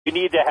You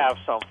need to have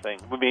something.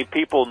 I mean,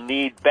 people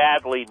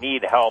badly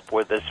need help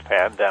with this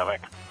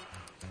pandemic.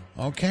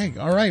 Okay,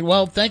 all right.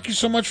 Well, thank you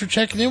so much for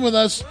checking in with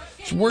us.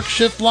 It's Work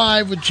Shift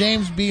Live with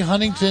James B.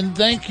 Huntington.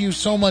 Thank you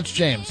so much,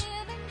 James.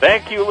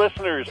 Thank you,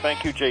 listeners.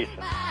 Thank you,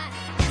 Jason.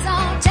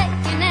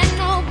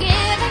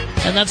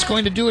 And that's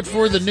going to do it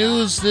for the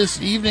news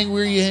this evening.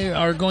 We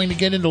are going to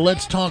get into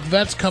Let's Talk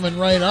Vets coming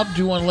right up.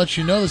 Do want to let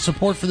you know the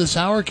support for this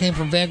hour came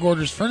from Van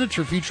Gorder's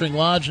Furniture, featuring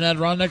Lodge and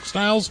Adirondack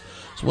styles,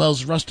 as well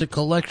as Rustic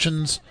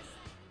Collections,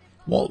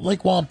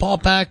 Lake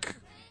Wallenpaupack,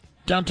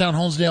 downtown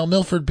Honesdale,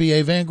 Milford,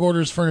 PA. Van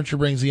Gorder's Furniture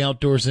brings the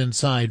outdoors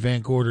inside.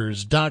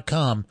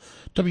 VanGorders.com.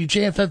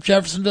 WJFF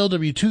Jeffersonville,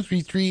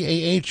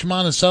 W233AH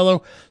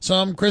Monticello.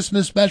 Some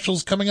Christmas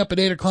specials coming up at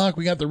 8 o'clock.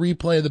 We got the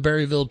replay of the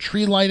Berryville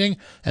tree lighting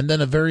and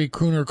then a very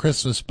crooner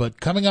Christmas.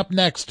 But coming up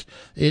next,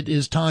 it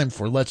is time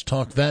for Let's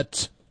Talk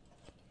Vets.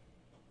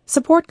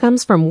 Support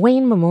comes from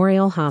Wayne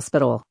Memorial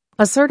Hospital,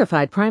 a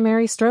certified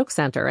primary stroke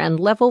center and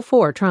level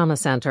 4 trauma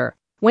center.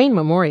 Wayne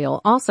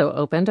Memorial also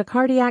opened a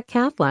cardiac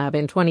cath lab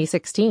in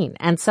 2016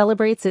 and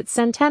celebrates its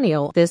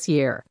centennial this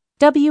year.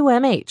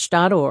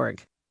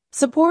 WMH.org.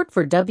 Support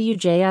for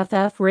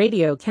WJFF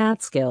Radio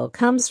Catskill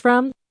comes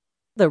from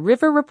the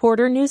River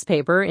Reporter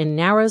newspaper in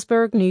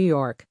Narrowsburg, New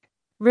York,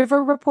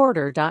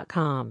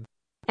 riverreporter.com,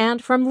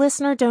 and from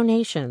listener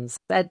donations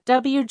at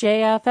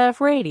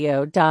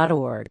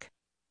WJFFradio.org.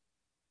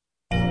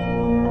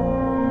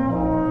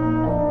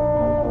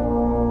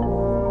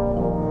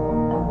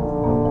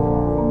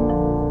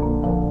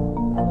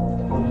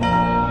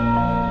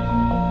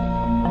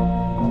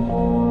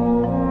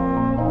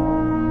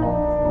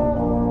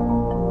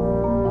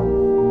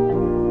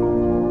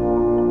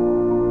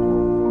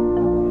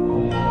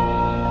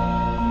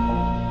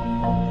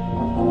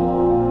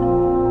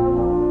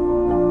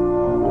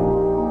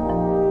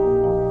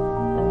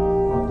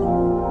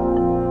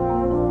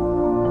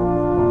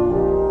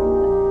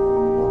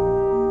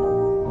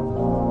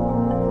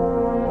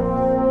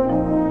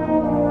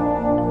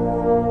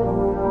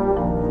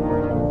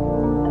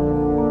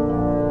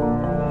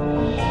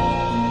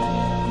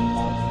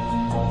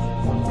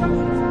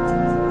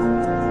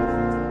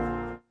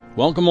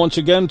 Welcome once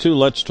again to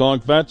Let's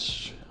Talk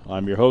Vets.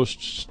 I'm your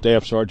host,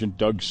 Staff Sergeant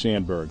Doug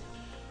Sandberg.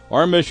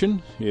 Our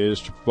mission is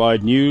to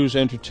provide news,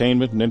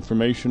 entertainment, and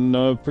information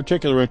of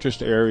particular interest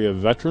to area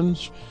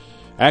veterans,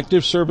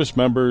 active service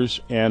members,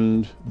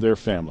 and their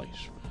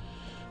families.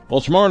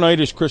 Well, tomorrow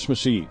night is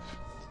Christmas Eve.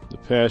 The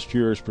past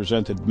year has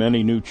presented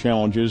many new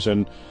challenges,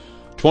 and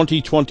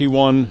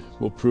 2021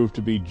 will prove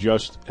to be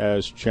just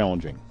as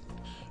challenging.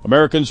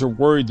 Americans are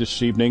worried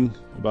this evening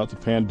about the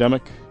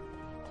pandemic,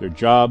 their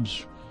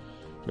jobs,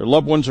 their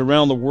loved ones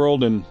around the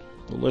world, and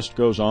the list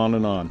goes on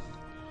and on.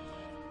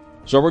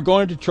 So we're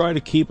going to try to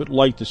keep it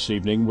light this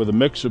evening with a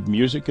mix of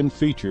music and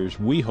features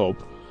we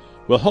hope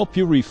will help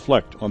you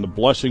reflect on the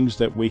blessings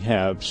that we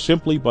have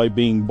simply by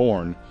being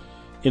born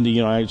in the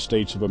United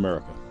States of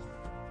America.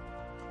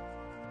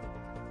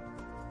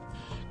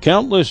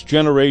 Countless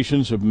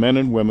generations of men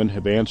and women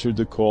have answered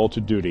the call to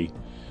duty,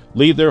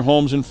 leave their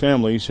homes and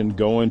families, and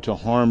go into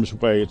harm's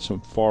way at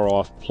some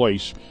far-off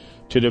place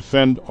to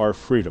defend our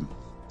freedom.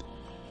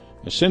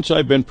 Since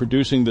I've been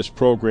producing this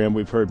program,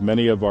 we've heard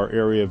many of our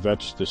area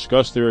vets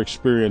discuss their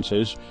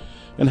experiences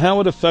and how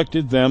it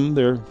affected them,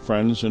 their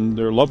friends, and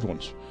their loved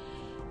ones.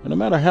 And no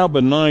matter how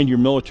benign your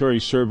military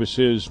service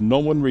is, no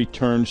one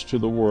returns to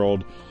the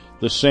world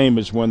the same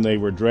as when they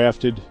were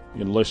drafted,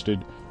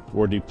 enlisted,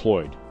 or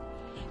deployed.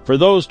 For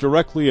those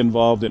directly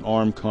involved in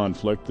armed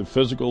conflict, the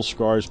physical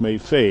scars may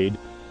fade,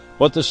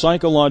 but the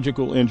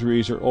psychological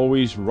injuries are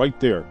always right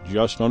there,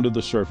 just under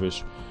the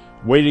surface,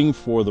 waiting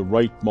for the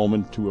right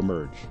moment to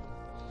emerge.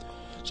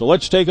 So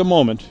let's take a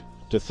moment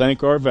to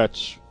thank our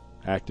vets,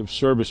 active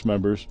service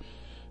members,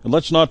 and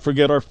let's not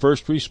forget our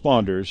first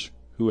responders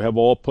who have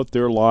all put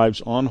their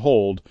lives on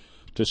hold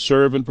to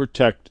serve and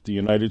protect the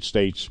United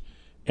States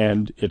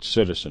and its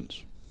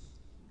citizens.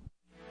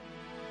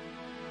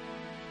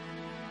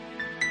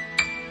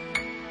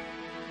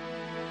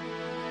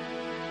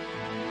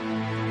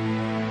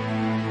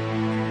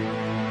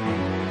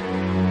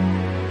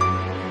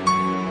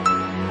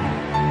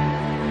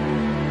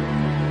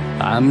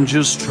 I'm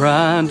just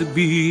trying to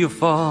be a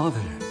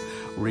father,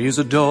 raise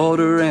a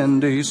daughter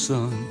and a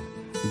son,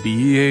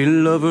 be a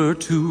lover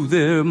to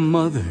their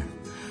mother,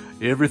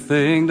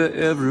 everything to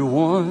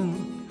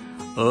everyone,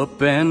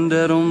 up and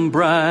at 'em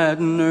bright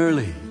and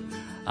early.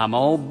 I'm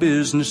all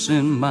business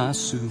in my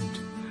suit.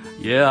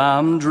 Yeah,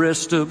 I'm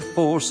dressed up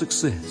for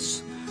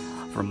success,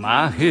 from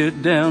my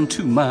head down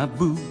to my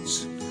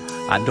boots.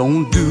 I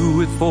don't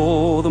do it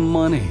for the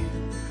money,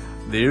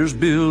 there's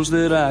bills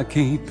that I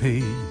can't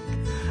pay.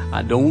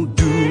 I don't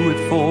do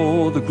it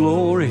for the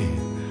glory,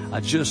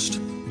 I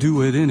just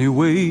do it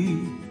anyway.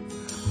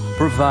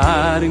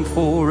 Providing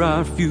for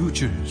our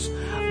futures,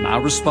 my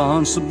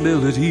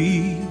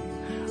responsibility.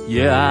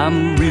 Yeah,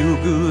 I'm real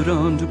good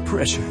under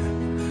pressure,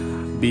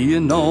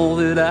 being all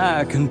that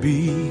I can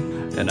be.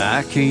 And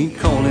I can't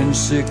call in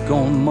sick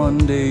on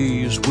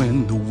Mondays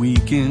when the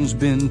weekend's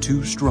been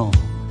too strong.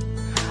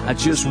 I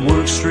just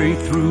work straight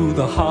through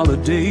the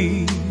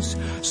holidays,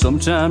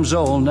 sometimes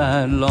all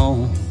night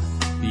long.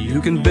 You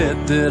can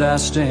bet that I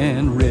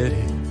stand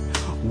ready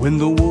when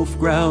the wolf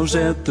growls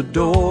at the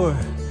door.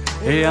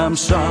 Hey, I'm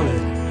solid,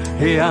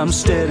 hey, I'm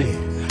steady,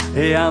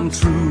 hey, I'm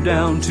true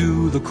down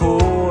to the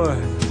core.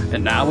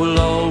 And I will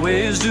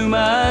always do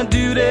my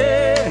duty,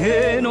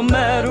 hey, no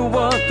matter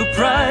what the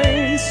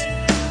price.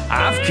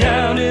 I've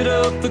counted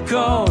up the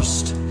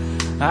cost,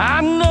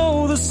 I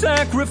know the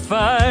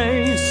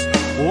sacrifice.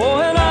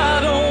 Oh, and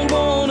I don't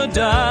wanna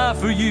die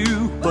for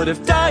you, but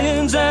if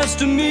dying's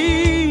asked of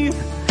me,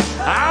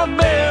 I'll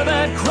bear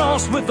that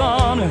cross with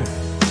honor,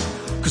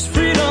 'cause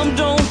freedom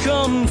don't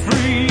come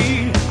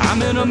free.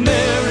 I'm an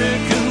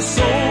American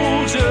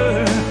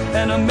soldier,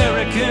 an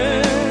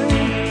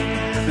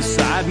American.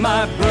 Beside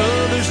my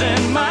brothers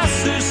and my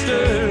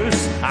sisters,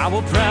 I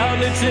will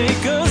proudly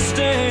take a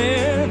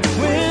stand.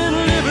 When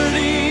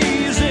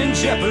liberty's in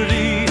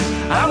jeopardy,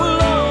 I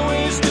will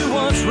always do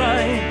what's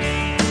right.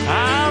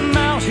 I'm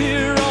out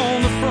here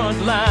on the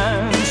front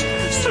lines,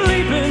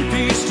 sleep in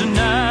peace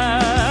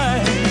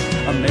tonight.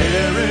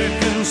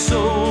 American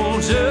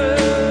soldier,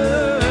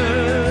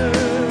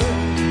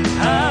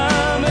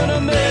 I'm an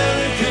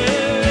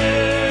American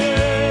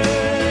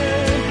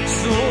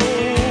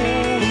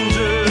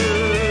soldier.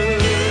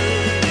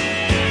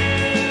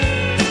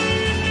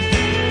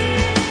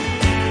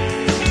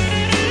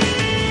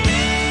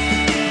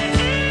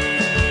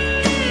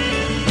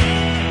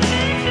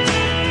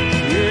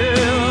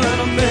 Yeah, an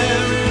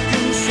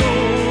American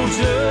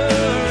soldier,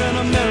 an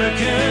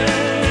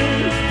American.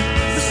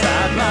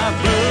 Beside my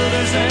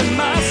brothers and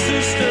my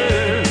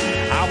sisters,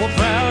 I will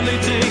proudly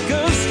take a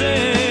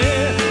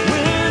stand.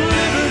 When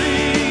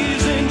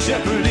liberty's in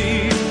jeopardy,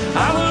 I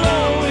will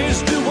always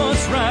do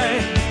what's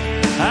right.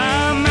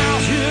 I'm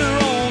out here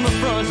on the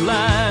front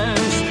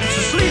lines,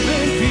 so sleep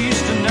in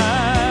peace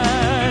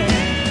tonight.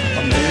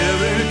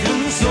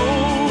 American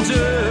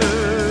soldier,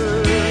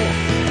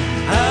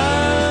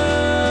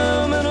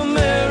 I'm an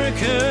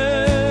American.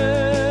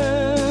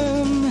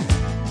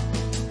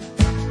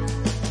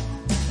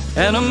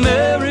 An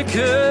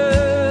American.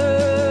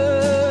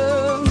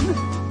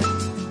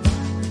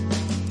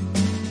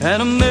 An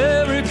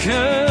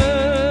American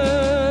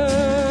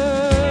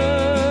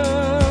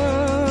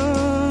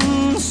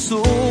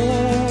soldier.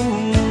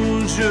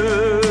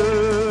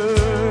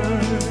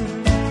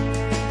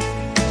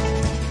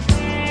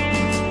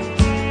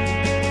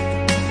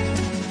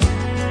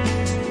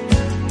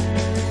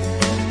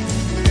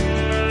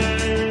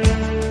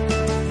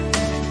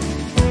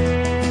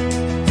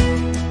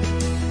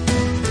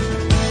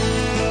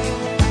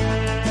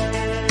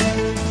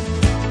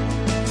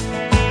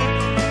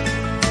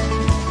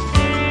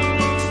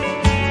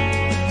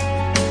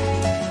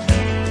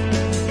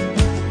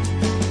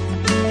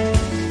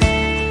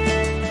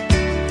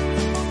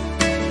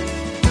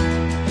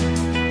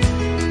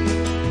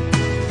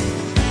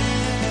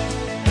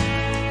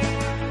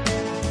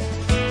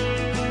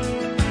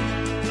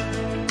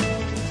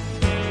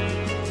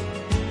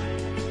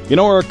 You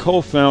know, our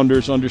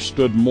co-founders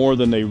understood more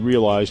than they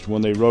realized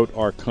when they wrote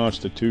our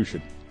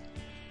Constitution.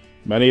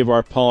 Many of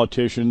our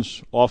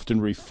politicians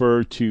often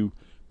refer to,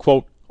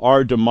 quote,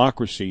 our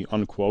democracy,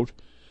 unquote,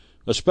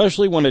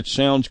 especially when it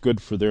sounds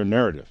good for their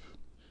narrative.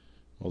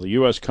 Well, the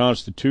U.S.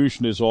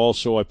 Constitution is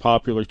also a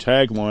popular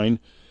tagline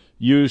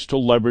used to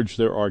leverage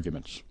their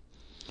arguments.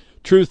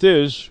 Truth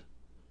is,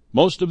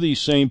 most of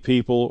these same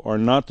people are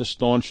not the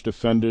staunch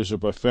defenders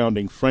of a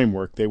founding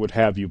framework they would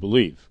have you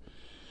believe.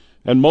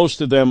 And most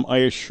of them, I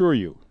assure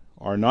you,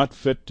 are not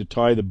fit to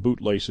tie the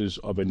bootlaces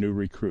of a new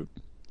recruit.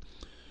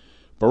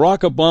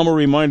 Barack Obama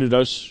reminded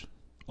us,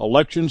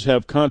 elections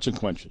have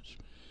consequences.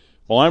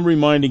 Well, I'm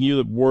reminding you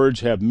that words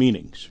have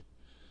meanings.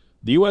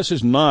 The U.S.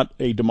 is not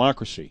a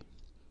democracy.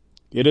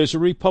 It is a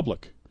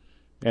republic,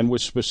 and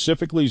was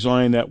specifically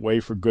designed that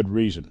way for good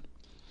reason.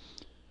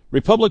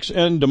 Republics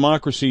and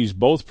democracies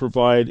both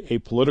provide a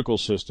political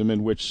system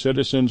in which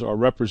citizens are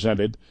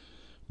represented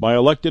by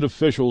elected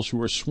officials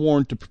who are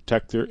sworn to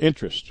protect their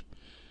interests.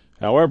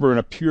 However, in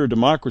a pure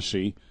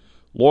democracy,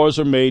 laws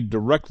are made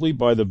directly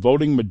by the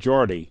voting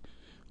majority,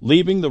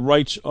 leaving the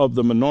rights of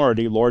the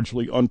minority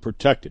largely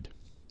unprotected.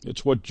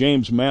 It's what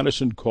James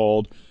Madison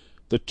called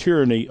the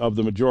tyranny of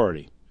the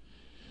majority.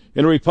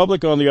 In a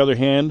republic, on the other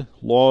hand,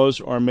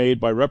 laws are made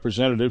by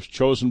representatives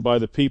chosen by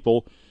the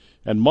people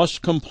and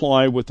must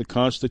comply with the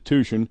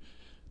Constitution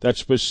that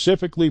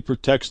specifically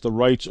protects the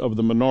rights of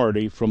the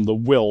minority from the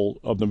will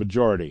of the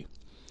majority.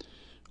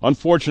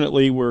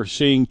 Unfortunately, we're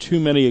seeing too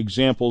many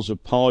examples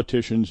of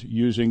politicians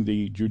using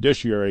the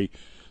judiciary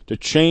to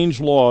change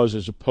laws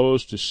as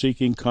opposed to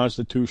seeking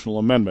constitutional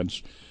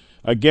amendments,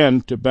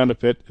 again to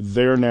benefit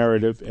their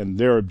narrative and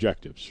their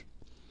objectives.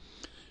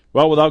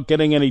 Well, without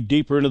getting any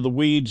deeper into the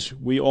weeds,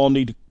 we all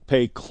need to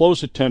pay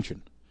close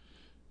attention.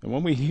 And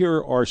when we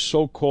hear our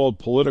so-called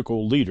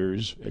political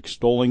leaders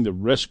extolling the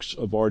risks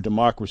of our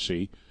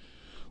democracy,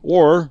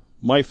 or,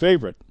 my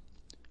favorite,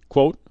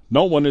 quote,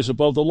 no one is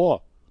above the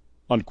law,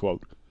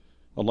 unquote,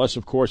 unless,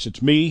 of course,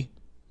 it's me,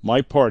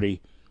 my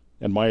party,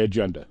 and my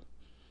agenda.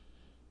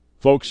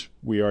 Folks,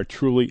 we are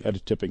truly at a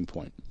tipping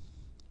point.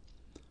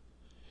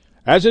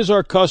 As is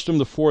our custom,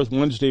 the fourth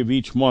Wednesday of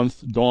each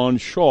month, Dawn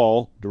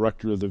Shaw,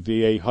 director of the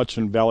VA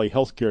Hudson Valley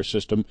Healthcare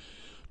System,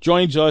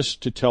 joins us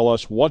to tell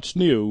us what's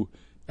new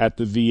at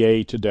the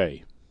VA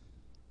today.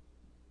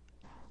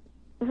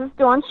 This is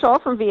Dawn Shaw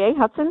from VA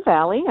Hudson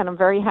Valley, and I'm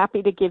very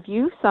happy to give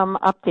you some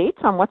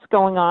updates on what's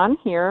going on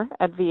here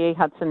at VA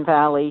Hudson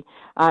Valley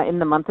in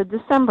the month of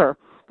December.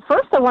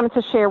 First, I wanted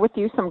to share with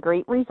you some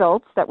great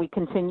results that we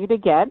continue to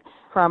get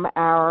from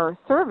our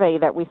survey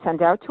that we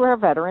send out to our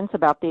veterans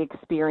about the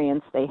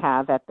experience they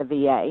have at the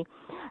VA.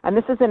 And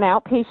this is an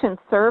outpatient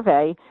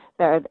survey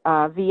that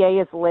VA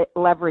has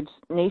leveraged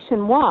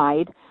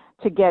nationwide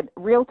to get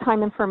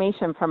real-time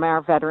information from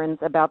our veterans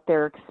about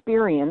their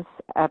experience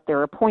at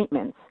their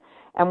appointments.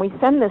 And we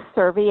send this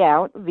survey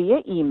out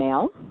via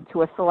email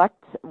to a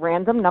select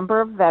random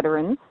number of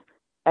veterans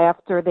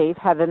after they've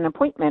had an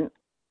appointment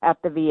at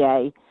the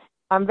VA.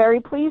 I'm very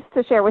pleased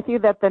to share with you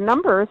that the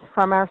numbers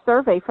from our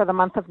survey for the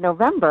month of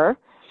November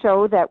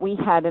show that we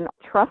had a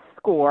trust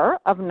score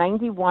of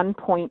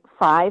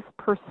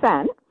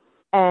 91.5%.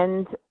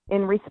 And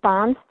in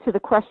response to the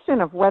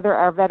question of whether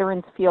our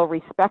veterans feel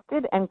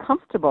respected and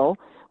comfortable,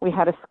 we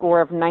had a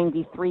score of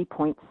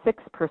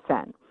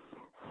 93.6%.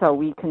 So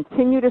we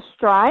continue to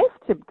strive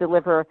to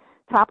deliver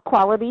top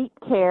quality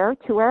care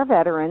to our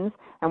veterans,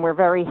 and we're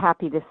very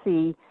happy to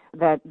see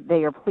that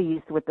they are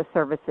pleased with the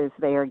services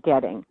they are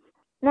getting.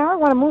 Now I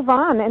want to move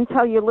on and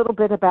tell you a little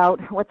bit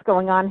about what's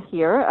going on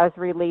here as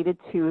related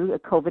to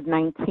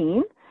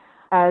COVID-19.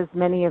 As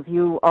many of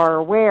you are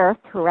aware,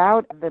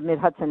 throughout the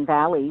Mid-Hudson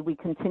Valley, we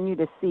continue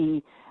to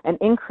see an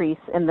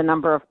increase in the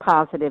number of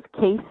positive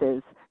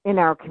cases in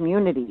our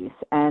communities,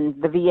 and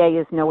the VA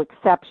is no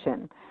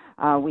exception.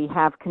 We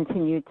have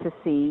continued to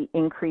see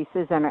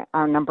increases in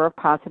our number of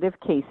positive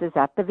cases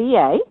at the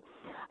VA,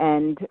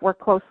 and work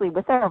closely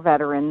with our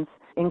veterans.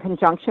 In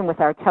conjunction with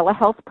our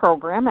telehealth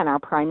program and our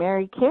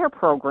primary care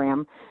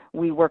program,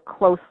 we work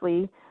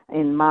closely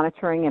in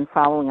monitoring and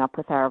following up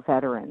with our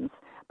veterans.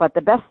 But the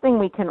best thing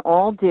we can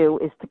all do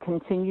is to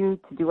continue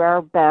to do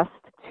our best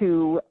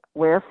to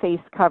wear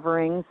face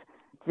coverings,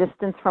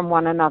 distance from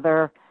one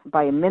another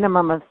by a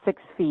minimum of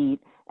 6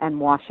 feet, and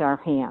wash our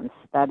hands.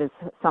 That is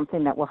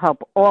something that will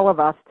help all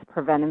of us to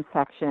prevent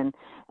infection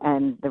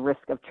and the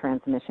risk of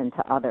transmission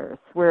to others.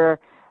 We're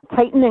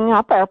tightening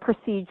up our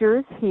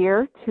procedures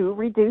here to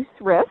reduce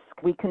risk.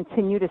 We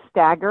continue to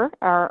stagger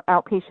our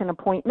outpatient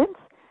appointments,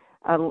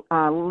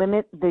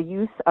 limit the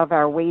use of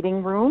our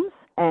waiting rooms,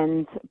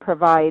 and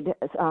provide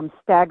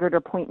staggered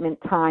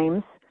appointment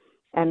times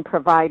and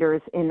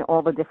providers in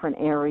all the different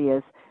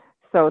areas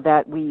so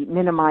that we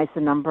minimize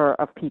the number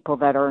of people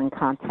that are in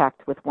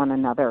contact with one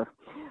another.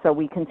 So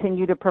we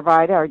continue to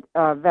provide our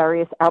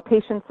various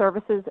outpatient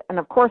services and,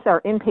 of course,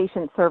 our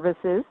inpatient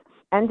services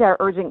and our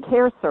urgent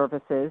care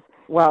services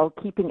while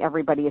keeping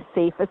everybody as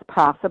safe as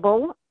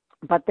possible.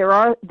 But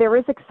there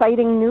is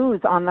exciting news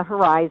on the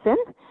horizon.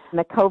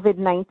 The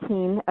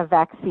COVID-19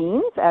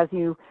 vaccines, as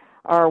you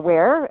are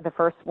aware, the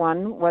first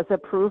one was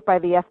approved by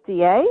the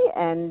FDA,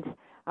 and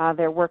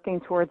they're working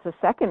towards the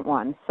second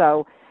one.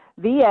 So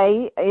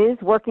VA is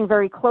working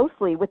very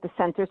closely with the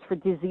Centers for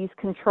Disease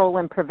Control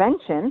and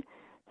Prevention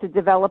to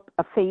develop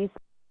a phase.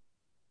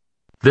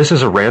 This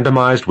is a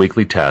randomized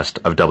weekly test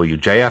of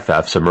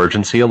WJFF's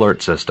emergency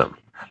alert system.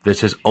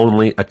 This is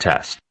only a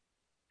test.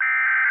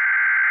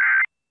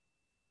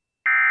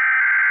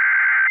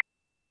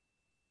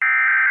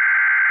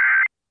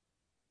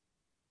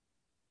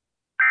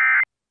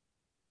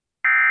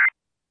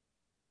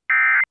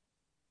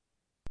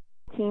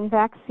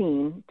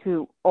 Vaccine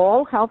to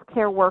all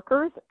healthcare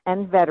workers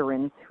and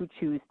veterans who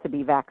choose to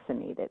be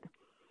vaccinated.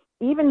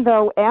 Even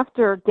though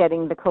after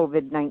getting the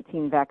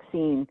COVID-19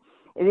 vaccine,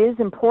 it is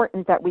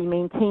important that we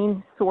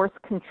maintain source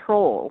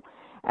control,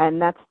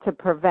 and that's to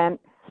prevent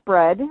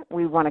spread.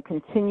 We want to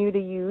continue to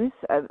use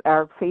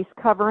our face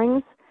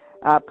coverings,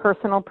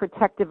 personal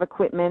protective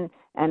equipment,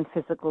 and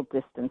physical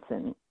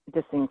distancing,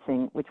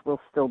 which will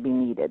still be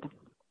needed.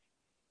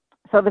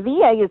 So the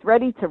VA is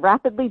ready to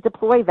rapidly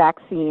deploy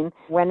vaccine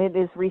when it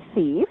is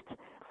received,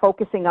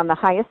 focusing on the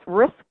highest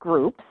risk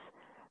groups,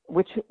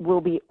 which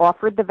will be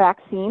offered the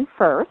vaccine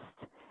first.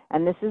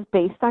 And this is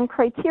based on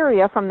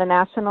criteria from the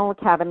National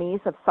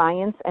Academies of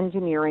Science,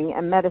 Engineering,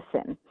 and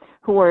Medicine,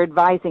 who are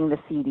advising the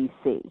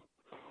CDC.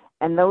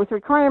 And those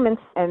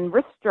requirements and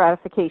risk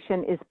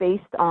stratification is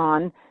based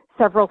on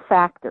several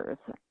factors.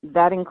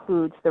 That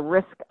includes the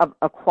risk of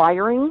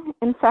acquiring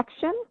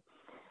infection,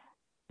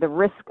 the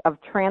risk of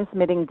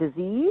transmitting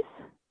disease,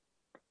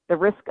 the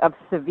risk of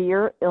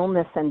severe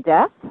illness and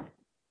death,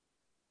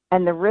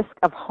 and the risk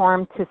of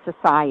harm to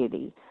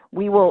society.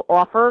 We will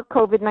offer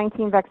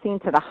COVID-19 vaccine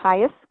to the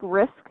highest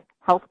risk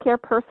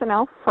healthcare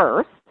personnel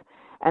first,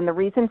 and the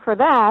reason for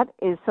that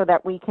is so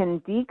that we can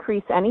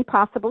decrease any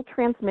possible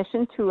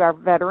transmission to our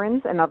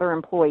veterans and other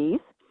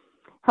employees,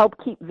 help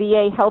keep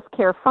VA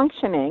healthcare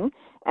functioning,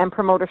 and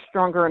promote a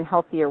stronger and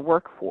healthier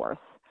workforce.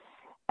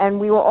 And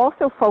we will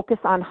also focus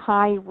on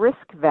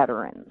high-risk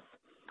veterans.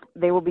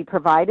 they will be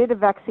provided a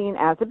vaccine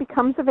as it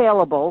becomes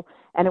available,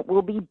 and it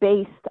will be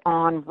based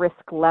on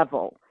risk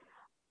level.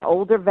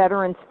 Older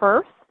veterans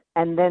first,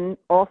 and then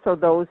also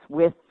those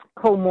with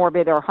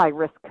comorbid or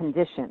high-risk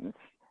conditions.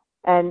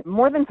 And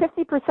more than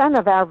 50%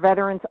 of our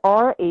veterans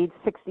are age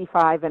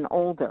 65 and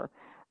older.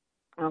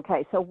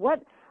 Okay, so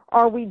what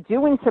are we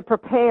doing to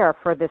prepare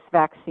for this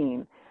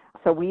vaccine?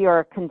 So we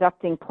are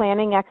conducting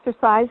planning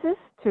exercises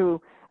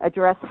to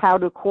address how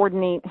to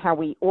coordinate how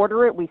we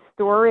order it, we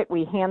store it,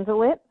 we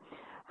handle it,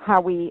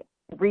 how we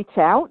reach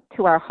out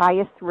to our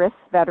highest risk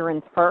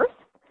veterans first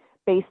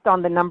based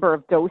on the number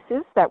of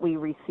doses that we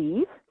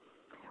receive.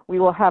 We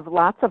will have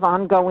lots of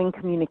ongoing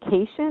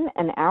communication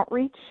and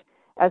outreach,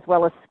 as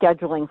well as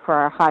scheduling for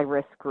our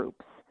high-risk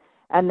groups.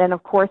 And then,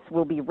 of course,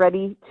 we'll be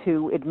ready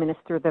to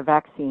administer the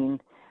vaccine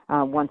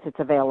once it's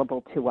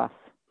available to us.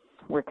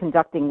 We're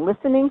conducting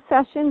listening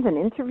sessions and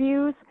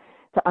interviews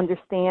to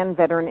understand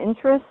veteran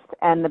interest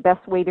and the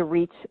best way to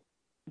reach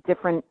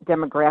different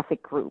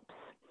demographic groups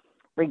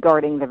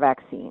regarding the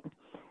vaccine.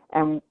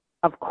 And,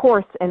 of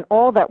course, in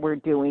all that we're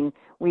doing,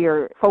 we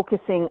are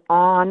focusing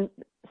on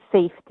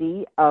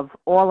safety of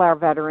all our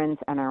veterans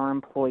and our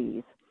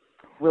employees.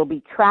 We'll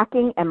be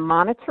tracking and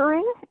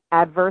monitoring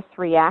adverse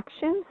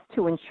reactions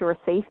to ensure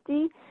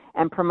safety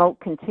and promote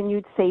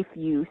continued safe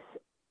use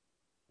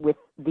with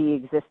the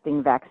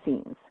existing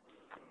vaccines.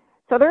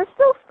 So there's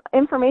still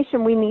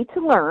information we need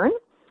to learn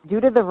due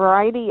to the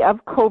variety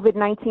of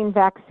COVID-19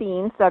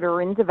 vaccines that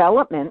are in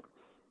development.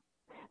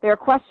 There are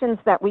questions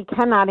that we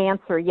cannot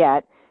answer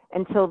yet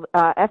until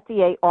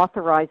FDA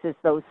authorizes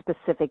those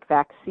specific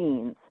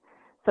vaccines.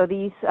 So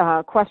these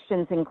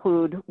questions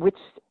include which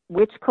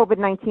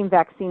COVID-19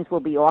 vaccines will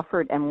be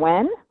offered and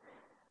when,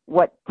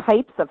 what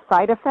types of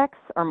side effects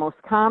are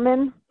most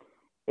common,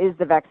 is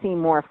the vaccine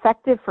more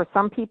effective for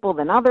some people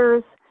than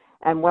others,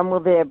 and when will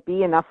there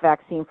be enough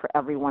vaccine for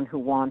everyone who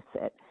wants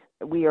it.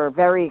 We are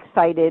very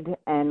excited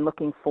and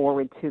looking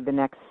forward to the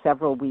next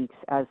several weeks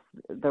as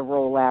the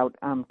rollout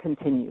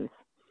continues.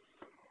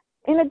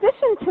 In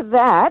addition to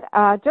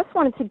that, just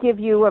wanted to give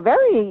you a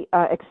very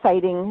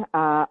exciting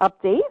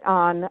update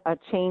on a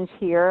change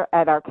here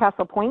at our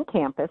Castle Point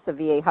campus of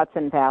VA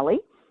Hudson Valley.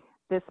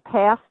 This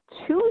past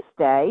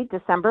Tuesday,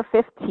 December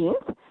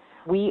 15th,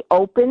 we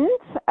opened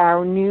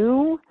our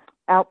new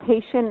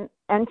outpatient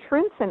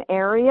entrance and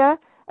area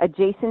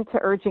adjacent to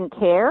urgent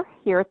care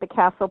here at the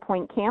Castle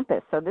Point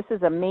campus. So this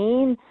is a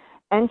main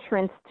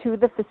entrance to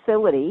the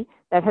facility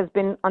that has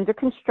been under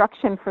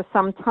construction for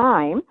some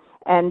time.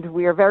 And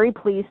we are very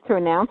pleased to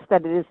announce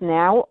that it is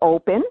now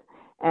open,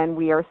 and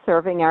we are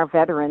serving our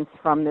veterans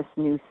from this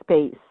new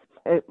space.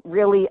 It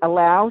really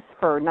allows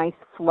for a nice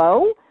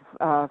flow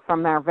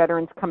from our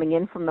veterans coming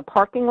in from the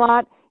parking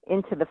lot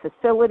into the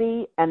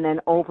facility and then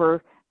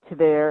over to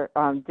their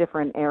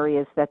different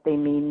areas that they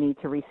may need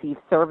to receive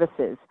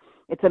services.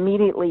 It's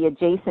immediately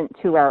adjacent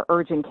to our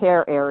urgent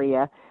care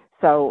area,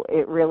 so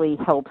it really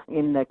helps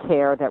in the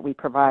care that we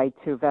provide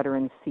to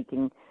veterans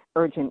seeking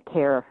urgent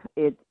care.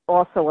 It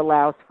also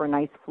allows for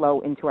nice flow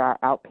into our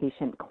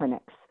outpatient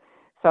clinics.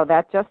 So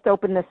that just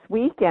opened this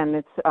week, and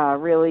it's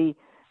really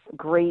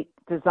great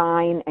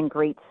design and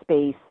great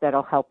space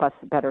that'll help us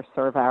better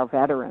serve our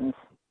veterans.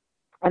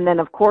 And then,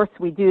 of course,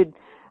 we did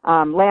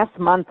last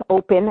month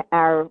open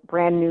our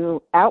brand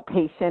new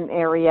outpatient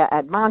area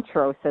at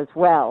Montrose as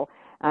well,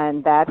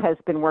 and that has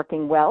been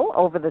working well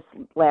over this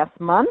last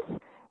month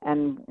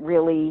and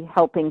really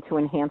helping to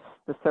enhance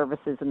the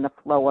services and the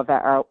flow of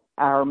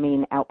our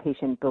main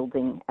outpatient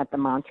building at the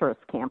Montrose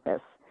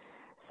campus.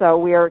 So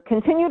we are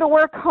continue to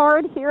work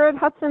hard here at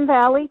Hudson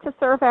Valley to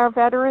serve our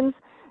veterans.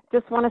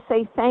 Just want to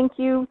say thank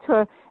you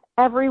to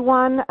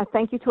everyone.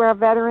 Thank you to our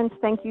veterans.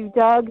 Thank you,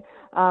 Doug,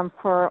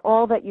 for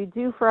all that you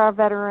do for our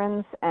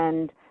veterans.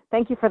 And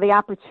thank you for the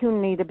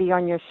opportunity to be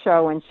on your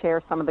show and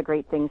share some of the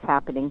great things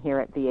happening here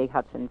at VA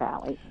Hudson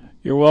Valley.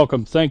 You're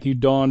welcome. Thank you,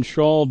 Dawn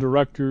Schaal,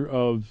 Director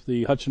of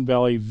the Hudson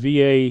Valley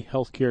VA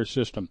Healthcare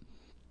System.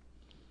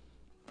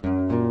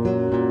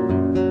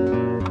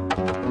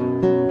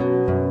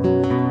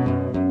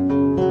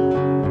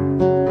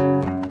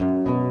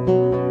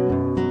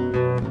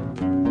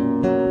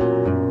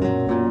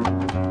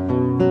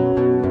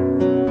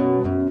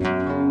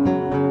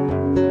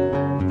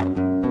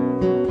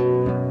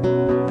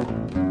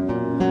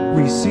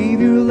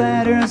 Receive your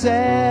letters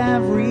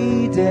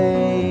every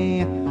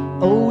day,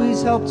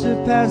 always help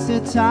to pass the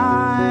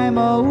time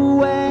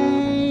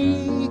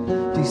away.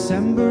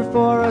 December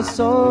for a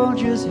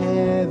soldier's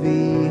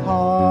heavy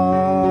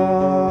heart.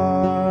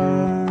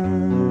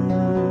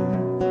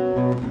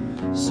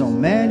 So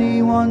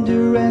many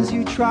wonder as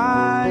you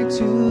try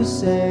to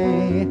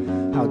say,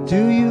 how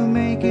do you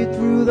make it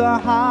through the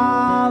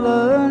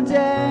holiday?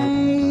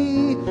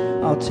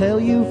 I'll tell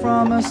you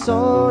from a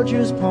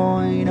soldier's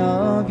point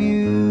of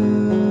view.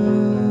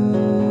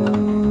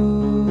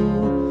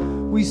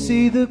 We We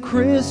see the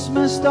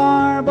Christmas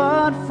star,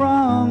 but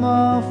from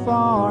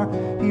afar.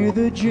 Hear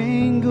the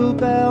jingle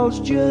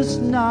bells,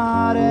 just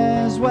not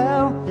as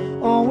well.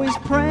 Always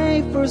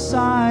pray for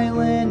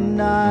silent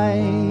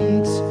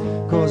nights,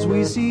 'cause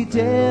we see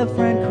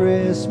different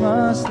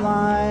Christmas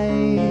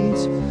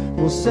lights.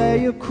 We'll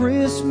say a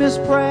Christmas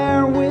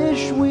prayer,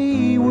 wish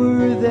we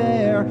were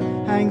there.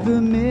 Hang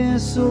the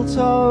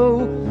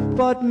mistletoe,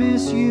 but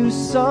miss you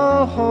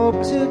so.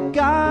 Hope to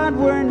God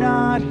we're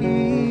not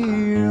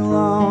here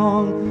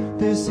long.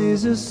 This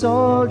is a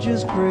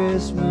soldier's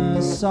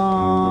Christmas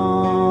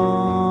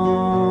song.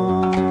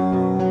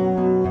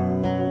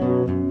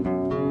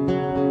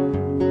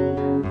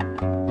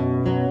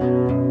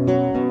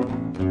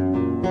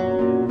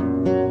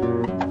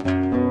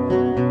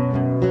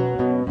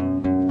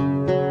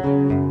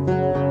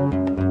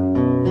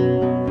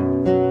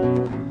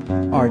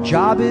 Our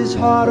job is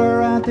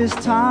harder at this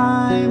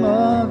time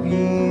of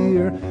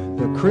year.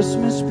 The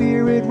Christmas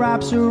spirit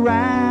wraps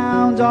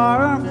around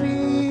our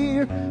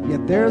fear.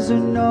 Yet there's a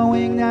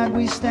knowing that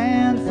we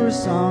stand for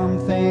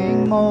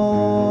something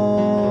more.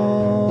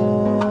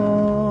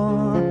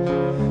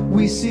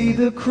 We see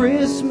the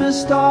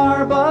Christmas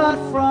star, but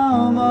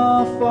from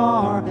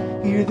afar.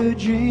 Hear the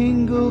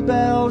jingle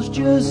bells,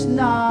 just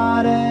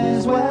not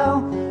as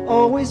well.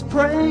 Always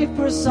pray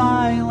for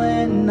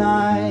silent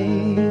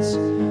nights,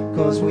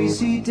 'cause we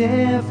see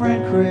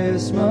different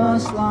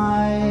Christmas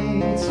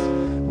lights.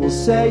 We'll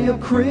say a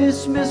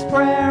Christmas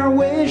prayer,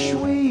 wish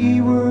we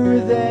were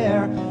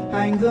there.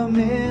 Hang the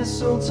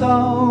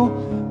mistletoe,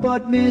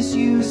 but miss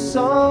you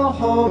so.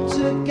 Hope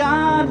to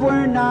God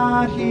we're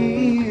not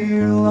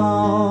here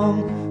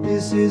long.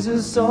 This is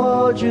a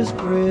soldier's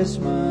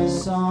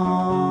Christmas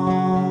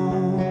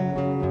song.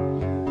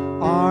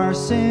 Our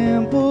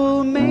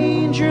simple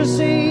manger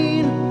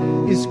scene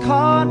is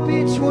caught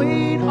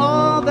between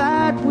all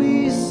that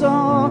we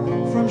saw,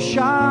 from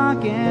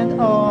shock and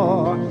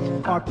awe.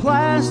 Our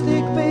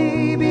plastic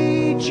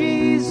baby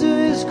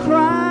Jesus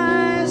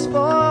cries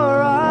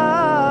for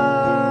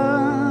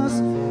us,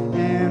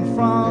 and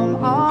from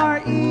our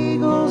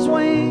eagle's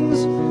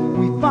wings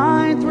we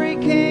find three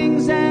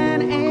kings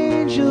and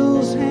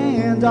angels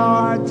hand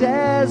our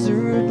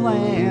desert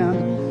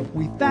land.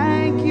 We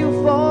thank you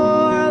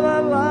for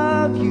the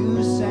love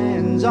you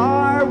send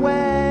our way.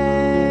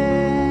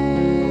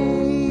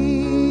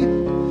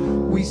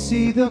 We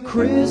see the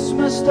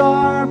Christmas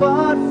star,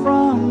 but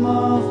from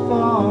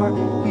afar.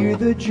 Hear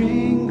the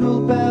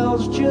jingle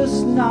bells,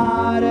 just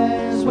not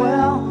as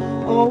well.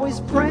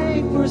 Always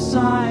pray for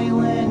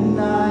silent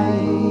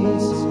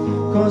nights,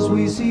 'cause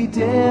we see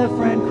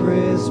different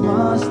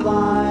Christmas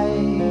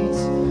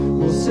lights.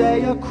 We'll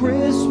say a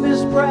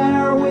Christmas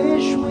prayer,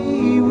 wish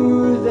we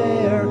were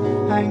there.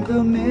 Hang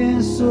the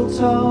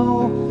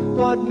mistletoe,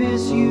 but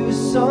miss you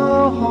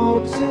so.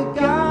 Hope to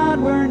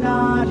God we're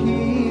not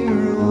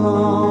here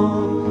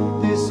long.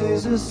 This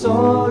is a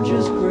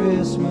soldier's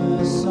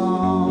Christmas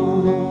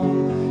song,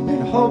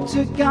 and hope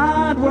to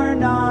God we're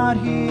not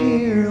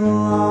here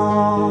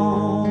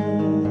long.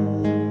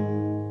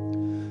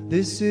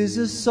 This is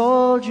a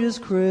soldier's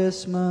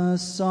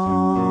Christmas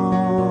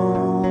song.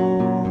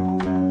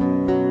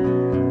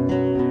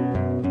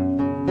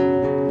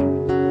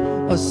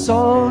 A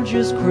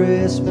soldier's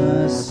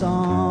Christmas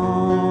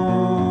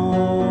song.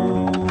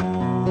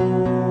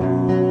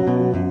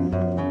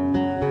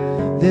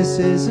 This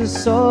is a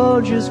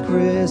soldier's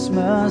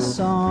Christmas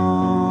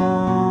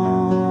song.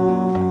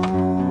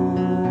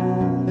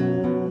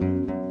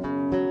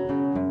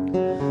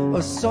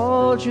 A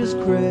soldier's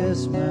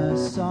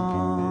Christmas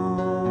song.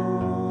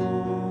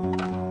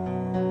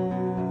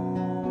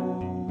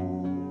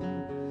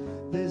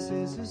 This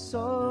is a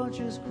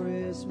soldier's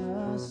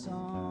Christmas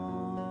song.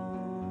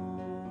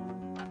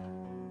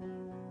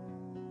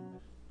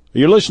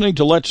 You're listening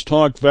to Let's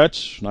Talk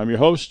Vets, and I'm your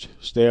host,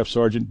 Staff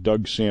Sergeant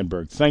Doug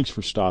Sandberg. Thanks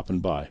for stopping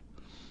by.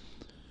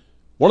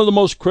 One of the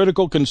most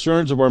critical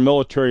concerns of our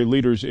military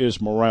leaders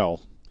is morale.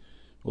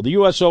 Well, the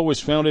USO was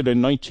founded in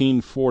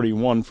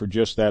 1941 for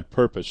just that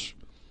purpose.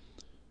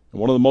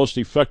 And one of the most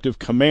effective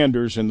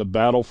commanders in the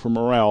battle for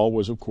morale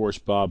was, of course,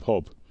 Bob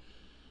Hope.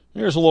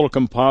 Here's a little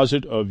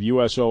composite of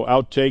USO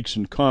outtakes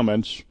and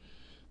comments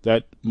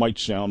that might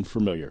sound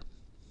familiar.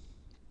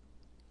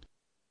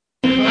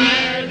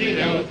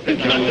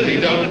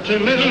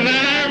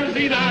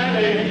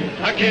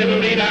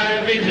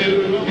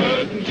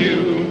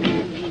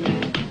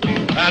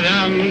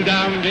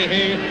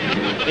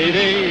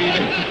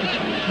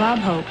 Bob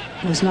Hope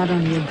was not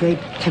only a great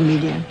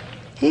comedian,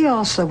 he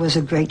also was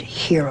a great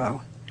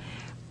hero.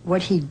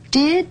 What he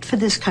did for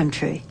this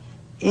country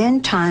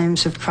in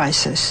times of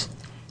crisis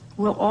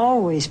will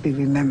always be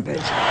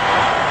remembered.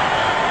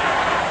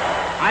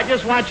 I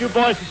just want you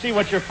boys to see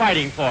what you're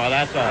fighting for,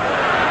 that's all.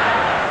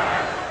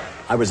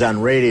 I was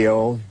on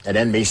radio at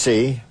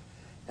NBC,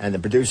 and the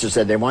producer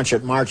said, they want you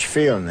at March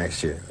Field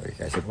next year.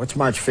 I said, what's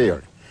March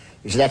Field?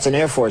 He said, that's an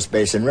Air Force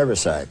base in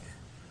Riverside.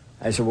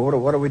 I said, well,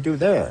 what do we do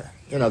there?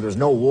 You know, there's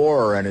no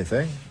war or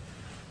anything.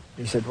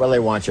 He said, well, they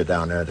want you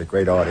down there. It's a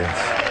great audience.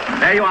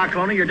 There you are,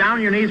 Cloney. You're down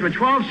on your knees with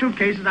 12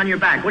 suitcases on your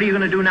back. What are you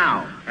going to do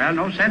now? Well,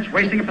 no sense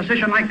wasting a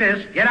position like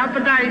this. Get out the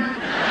dice.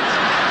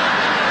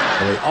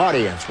 Well, the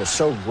audience was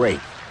so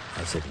great.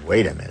 I said,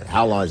 wait a minute,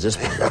 how long has this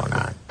been going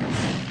on?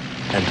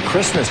 And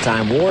Christmas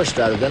time, war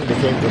started, then it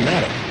became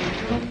dramatic.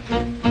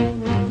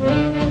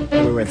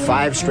 We went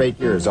 5 straight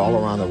years all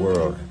around the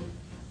world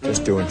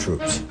just doing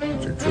troop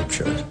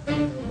shows.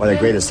 One of the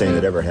greatest things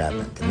that ever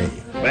happened to me.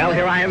 Well,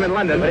 here I am in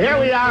London, but here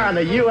we are on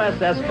the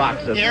USS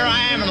Boxer. Here I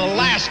am in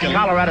Alaska.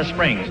 Colorado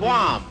Springs.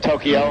 Guam.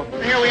 Tokyo.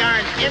 Here we are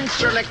in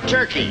Incirlik,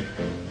 Turkey.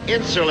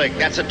 Incirlik,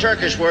 that's a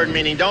Turkish word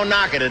meaning don't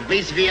knock it. It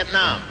beats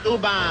Vietnam.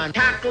 Uban,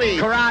 Takli,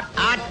 Karat,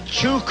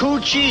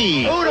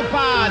 Achukuchi,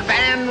 Utapad,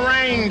 Van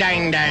Rang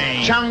Dang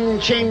Dang, Chung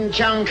Ching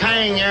Chung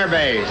Kang Air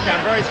Base.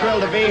 I'm very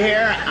thrilled to be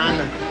here on,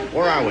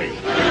 where are we?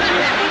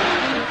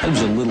 I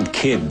was a little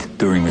kid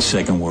during the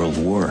Second World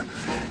War,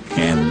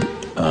 and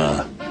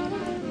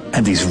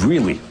had these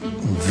really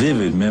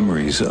vivid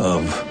memories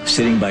of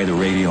sitting by the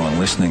radio and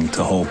listening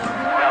to Hope.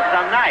 Well,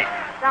 some night.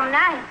 Some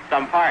night.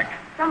 Some park.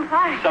 Some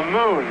park. Some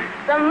moon.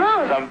 Some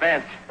moon. Some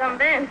bench. Some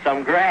bench.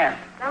 Some grass.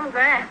 Some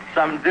grass.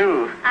 Some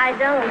dew. I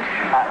don't.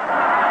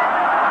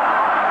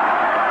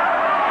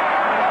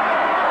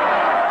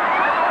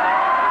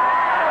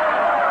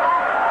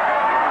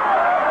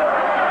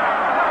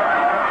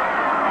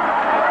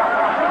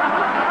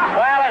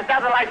 Well, there's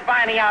nothing like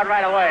finding out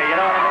right away, you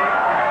know what I mean?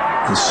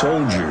 The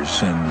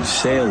soldiers and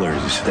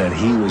sailors that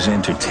he was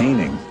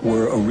entertaining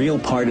were a real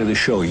part of the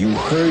show. You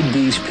heard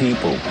these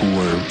people who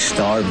were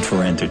starved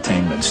for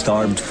entertainment,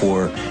 starved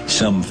for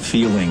some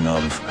feeling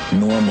of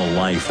normal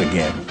life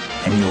again.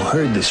 And you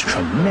heard this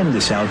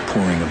tremendous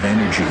outpouring of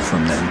energy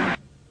from them.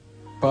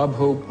 Bob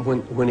Hope,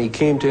 when he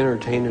came to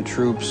entertain the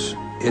troops,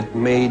 it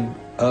made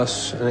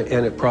us,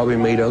 and it probably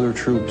made other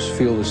troops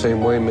feel the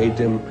same way, made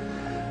them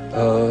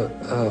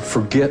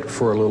forget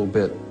for a little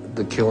bit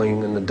the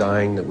killing and the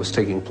dying that was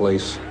taking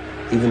place,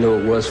 even though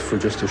it was for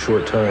just a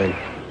short time.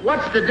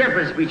 What's the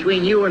difference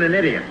between you and an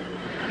idiot?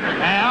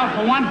 Well,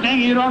 for one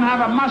thing, you don't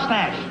have a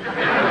mustache.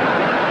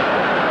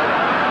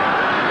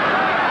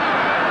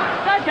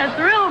 Such a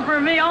thrill for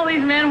me, all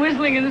these men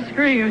whistling and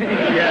screaming.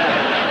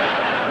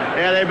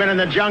 Yeah, they've been in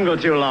the jungle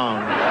too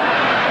long.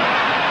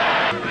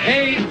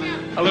 Hey,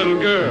 a little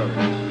girl,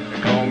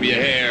 comb your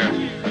hair,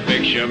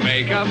 fix your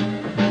makeup.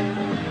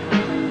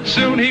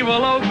 Soon he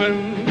will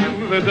open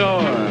the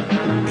door.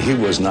 He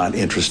was not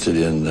interested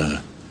in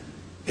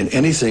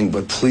anything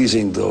but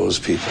pleasing those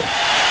people.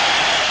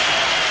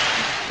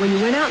 When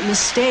you went out on the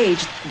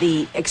stage,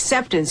 the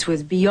acceptance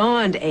was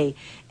beyond a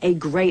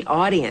great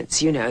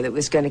audience, you know, that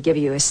was going to give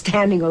you a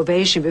standing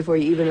ovation before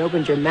you even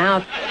opened your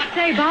mouth.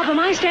 Say, Bob, am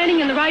I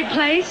standing in the right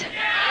place?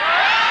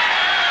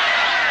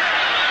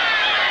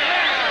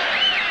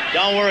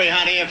 Don't worry,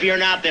 honey. If you're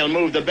not, they'll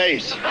move the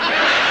bass.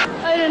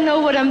 I don't know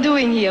what I'm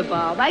doing here,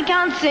 Bob. I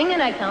can't sing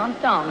and I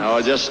can't dance. Oh,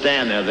 just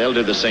stand there. They'll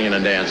do the singing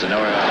and dancing.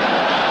 Don't worry about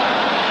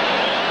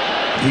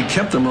it. He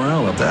kept the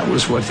morale up. That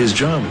was what his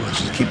job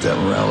was, to keep that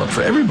morale up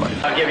for everybody.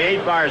 I'll give you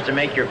 8 bars to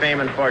make your fame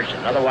and fortune.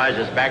 Otherwise,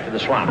 it's back to the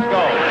swamp. Go.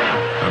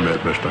 I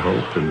met Mr.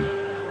 Hope, and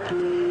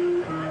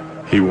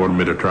he wanted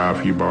me to try a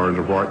few bars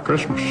of White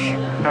Christmas.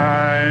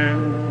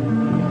 I'm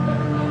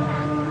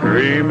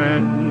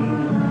dreaming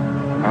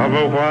of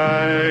a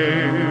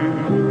white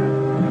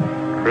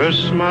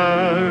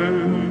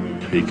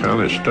Christmas. He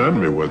kind of stunned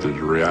me with his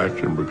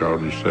reaction because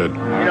he said, You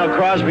know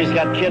Crosby's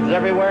got kids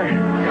everywhere?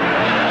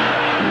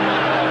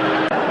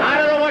 I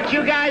don't know what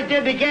you guys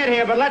did to get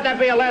here, but let that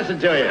be a lesson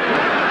to you.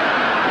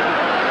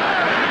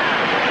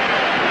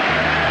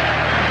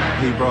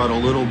 He brought a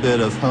little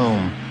bit of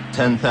home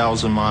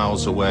 10,000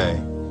 miles away,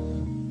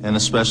 and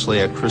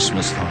especially at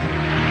Christmas time.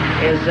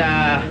 Is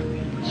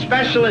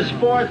Specialist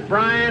 4th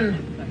Brian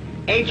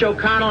H.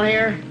 O'Connell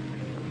here?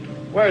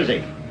 Where is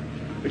he?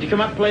 Would you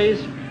come up,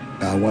 please?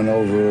 I went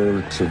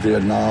over to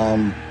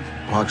Vietnam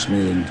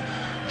approximately in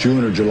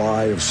June or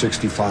July of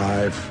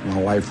 '65. My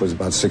wife was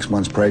about 6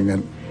 months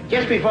pregnant.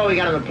 Just before we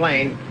got on the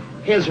plane,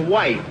 his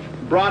wife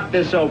brought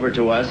this over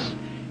to us,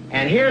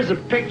 and here's a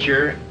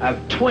picture of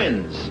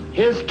twins,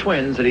 his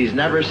twins that he's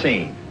never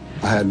seen.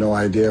 I had no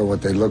idea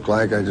what they looked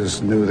like. I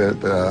just knew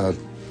that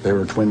they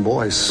were twin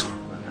boys.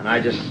 And I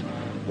just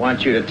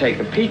want you to take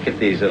a peek at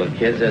these little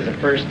kids as the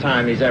first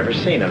time he's ever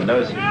seen them.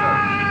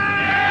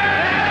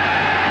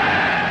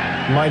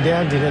 My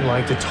dad didn't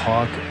like to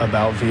talk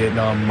about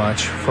Vietnam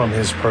much from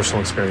his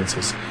personal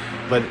experiences.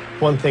 But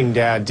one thing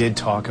Dad did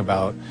talk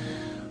about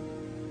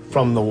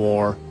from the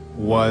war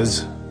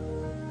was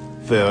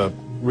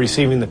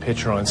receiving the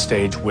picture on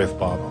stage with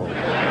Bob Hope.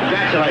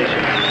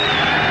 Congratulations.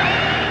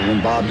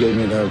 When Bob gave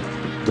me the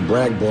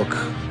brag book,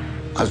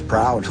 I was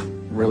proud,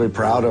 really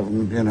proud of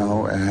him, you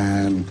know,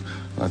 and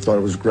I thought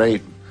it was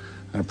great.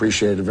 I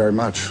appreciated it very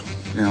much.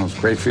 You know, it's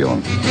a great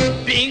feeling.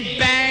 Big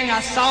bang,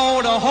 I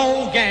saw the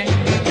whole gang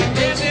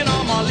dancing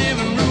on my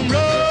living room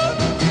rug.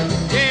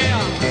 Yeah,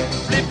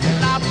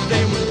 flip-flops,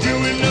 they were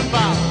doing the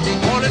bop.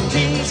 All the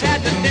teens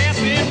had the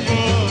dancing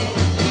bug.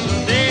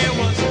 There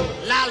was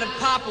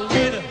Lollipop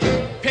with a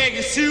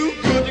Peggy Sue.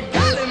 Good to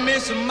golly,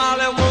 Miss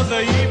Molly was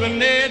a even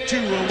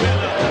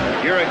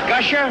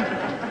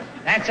geisha?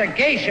 That's a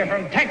geisha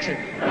from Texas.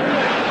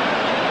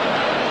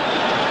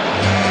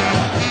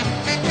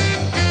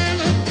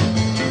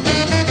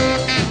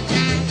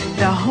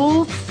 The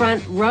whole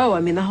front row,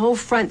 I mean, the whole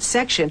front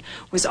section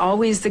was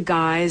always the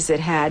guys that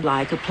had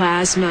like a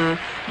plasma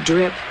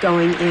drip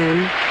going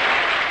in.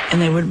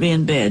 And they would be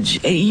in bed.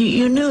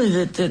 You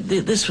knew that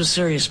this was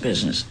serious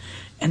business.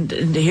 And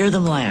to hear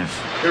them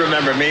laugh. You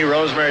remember me,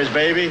 Rosemary's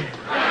Baby?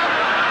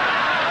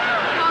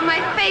 Oh,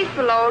 my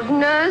faithful old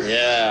nurse.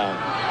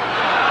 Yeah.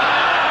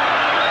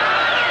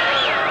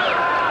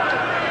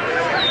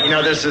 You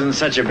know, this isn't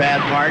such a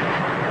bad part.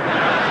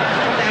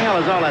 What the hell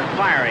is all that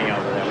firing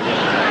over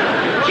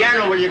there?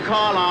 General, will you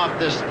call off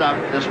this stuff,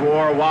 this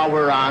war, while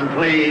we're on,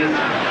 please?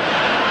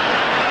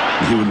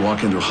 He would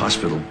walk into a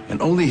hospital,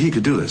 and only he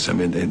could do this. I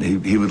mean, and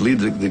he would lead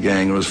the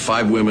gang. There was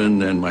 5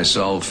 women and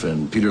myself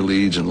and Peter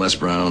Leeds and Les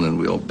Brown, and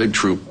we all, big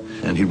troop.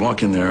 And he'd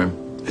walk in there.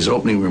 His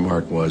opening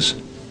remark was,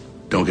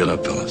 "Don't get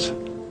up, fellas."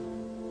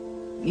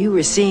 You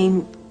were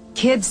seeing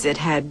kids that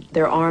had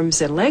their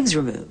arms and legs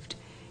removed.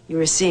 You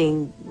were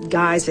seeing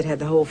guys that had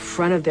the whole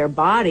front of their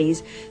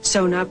bodies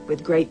sewn up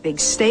with great big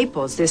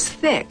staples, this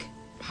thick.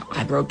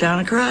 I broke down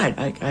and cried.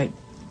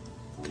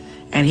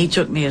 And he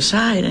took me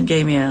aside and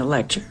gave me a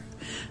lecture.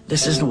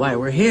 This isn't why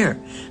we're here.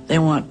 They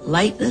want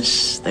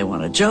lightness. They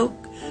want a joke.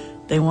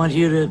 They want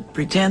you to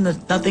pretend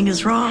that nothing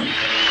is wrong.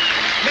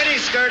 Mini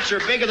skirts are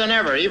bigger than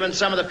ever. Even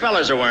some of the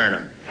fellas are wearing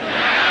them.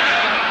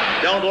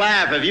 Don't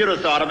laugh. If you'd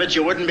have thought of it,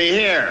 you wouldn't be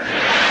here.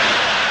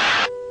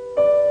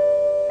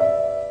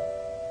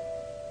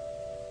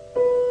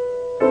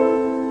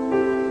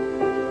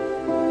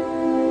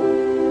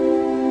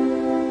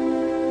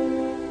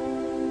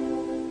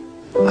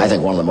 I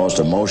think one of the most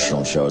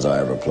emotional shows I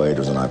ever played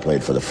was when I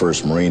played for the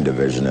 1st Marine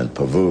Division in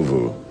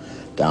Pavuvu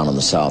down in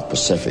the South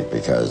Pacific,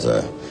 because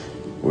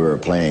we were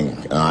playing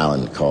an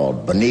island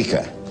called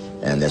Bonica,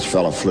 and this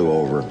fellow flew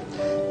over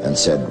and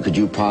said, "Could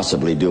you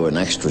possibly do an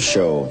extra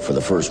show for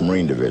the 1st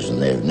Marine Division?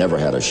 They've never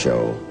had a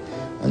show,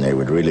 and they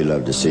would really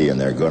love to see,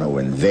 and they're going to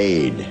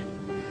invade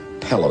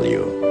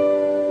Peleliu."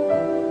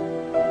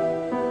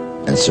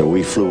 And so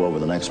we flew over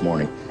the next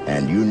morning,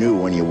 and you knew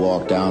when you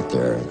walked out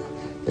there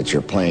that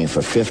you're playing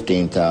for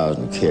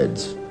 15,000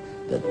 kids,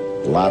 that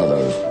a lot of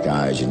those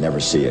guys you never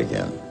see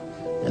again.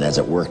 And as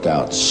it worked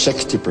out,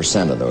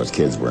 60% of those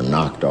kids were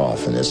knocked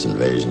off in this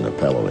invasion of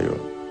Peleliu.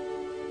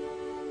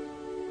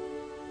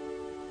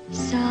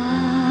 Silent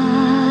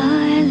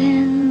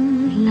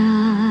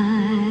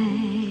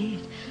night.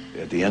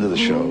 At the end of the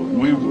show,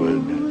 we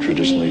would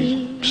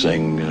traditionally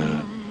sing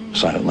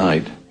Silent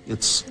Night.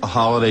 It's a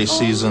holiday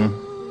season.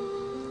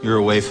 You're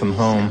away from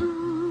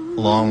home, a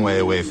long way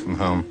away from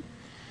home.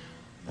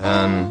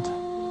 And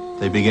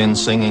they begin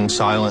singing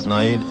Silent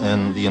Night,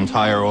 and the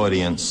entire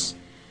audience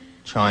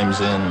chimes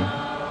in.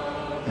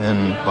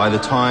 And by the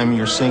time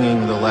you're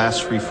singing the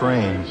last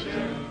refrain,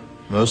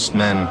 most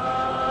men,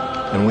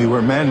 and we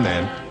were men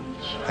then,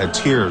 had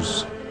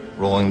tears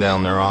rolling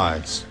down their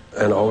eyes.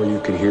 And all you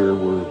could hear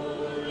were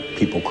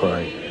people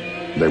crying.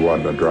 There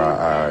wasn't a dry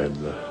eye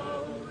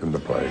in the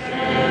place.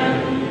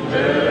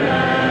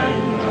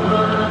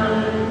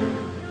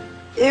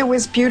 It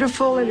was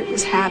beautiful, and it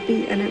was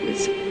happy, and it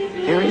was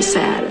very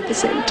sad at the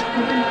same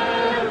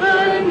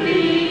time.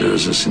 There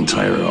was this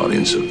entire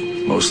audience of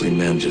mostly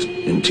men just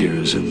in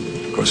tears, and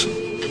of course,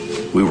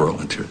 we were all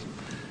in tears.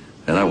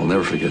 And I will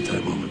never forget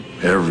that moment,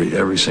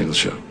 every single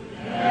show.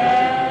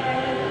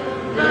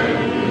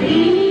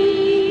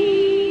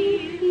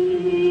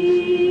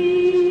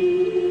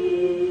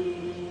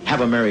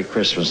 Have a Merry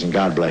Christmas, and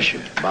God bless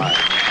you. Bye.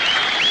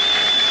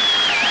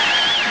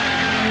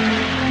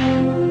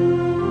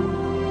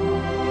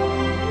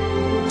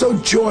 So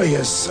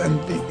joyous, and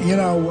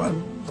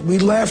we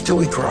laughed till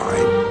we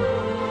cried.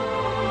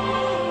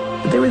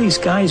 There were these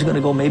guys going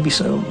to go, maybe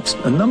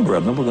a number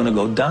of them were going to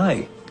go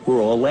die. We're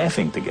all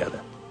laughing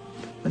together.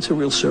 That's a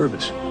real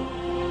service.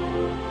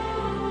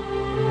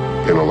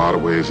 In a lot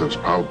of ways, it was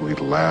probably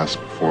the last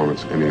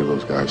performance any of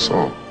those guys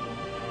saw.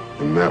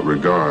 In that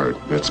regard,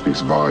 that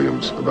speaks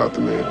volumes about the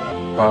man.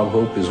 Bob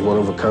Hope is one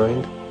of a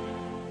kind.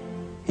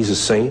 He's a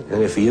saint,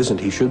 and if he isn't,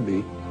 he should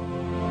be.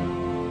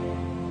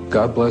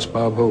 God bless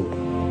Bob Hope.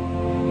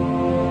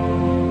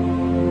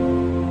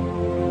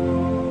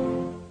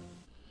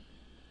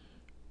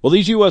 Well,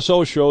 these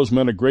USO shows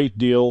meant a great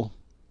deal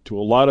to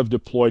a lot of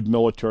deployed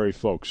military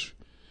folks.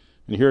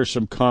 And here are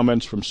some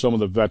comments from some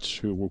of the vets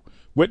who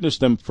witnessed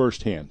them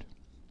firsthand.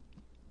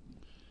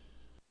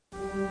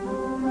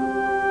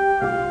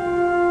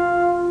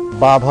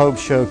 Bob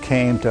Hope's show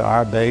came to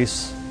our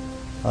base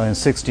in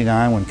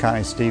 '69 when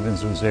Connie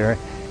Stevens was there.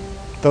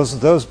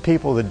 Those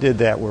people that did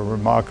that were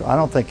remarkable. I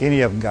don't think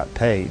any of them got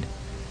paid.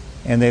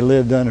 And they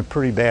lived under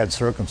pretty bad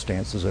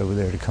circumstances over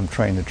there to come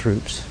train the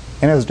troops.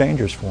 And it was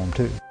dangerous for them,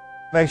 too.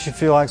 Makes you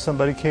feel like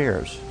somebody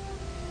cares.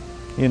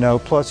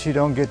 Plus you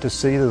don't get to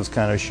see those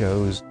kind of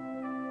shows.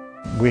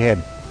 We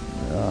had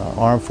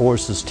Armed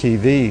Forces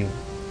TV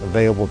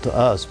available to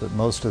us, but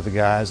most of the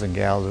guys and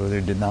gals over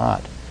there did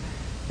not.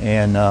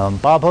 And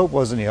Bob Hope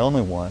wasn't the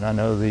only one. I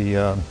know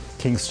the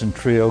Kingston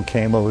Trio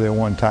came over there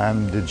one time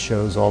and did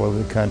shows all over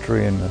the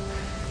country, and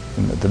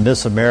the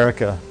Miss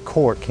America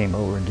Court came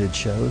over and did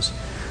shows.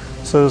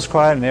 So it was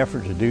quite an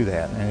effort to do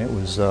that, and it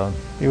was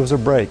a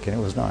break, and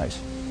it was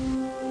nice.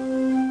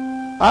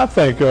 I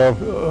think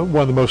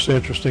one of the most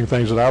interesting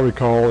things that I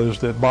recall is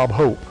that Bob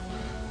Hope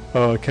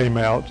came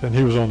out, and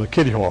he was on the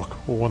Kitty Hawk,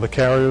 one of the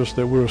carriers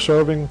that we were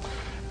serving,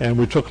 and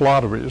we took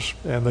lotteries,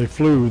 and they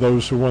flew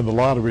those who won the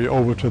lottery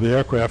over to the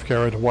aircraft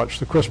carrier to watch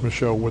the Christmas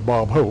show with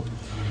Bob Hope.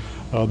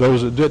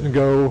 Those that didn't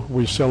go,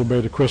 we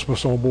celebrated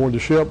Christmas on board the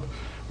ship.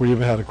 We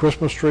even had a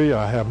Christmas tree.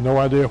 I have no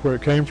idea where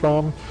it came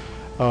from,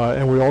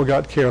 and we all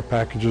got care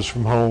packages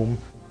from home.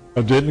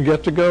 I didn't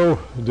get to go,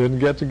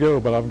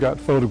 but I've got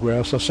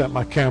photographs. I sent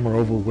my camera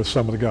over with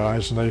some of the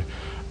guys, and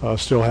they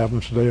still have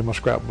them today in my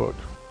scrapbook.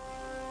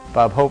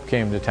 Bob Hope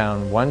came to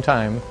town one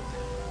time,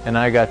 and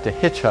I got to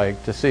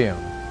hitchhike to see him.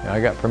 I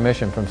got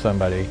permission from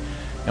somebody,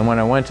 and when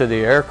I went to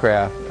the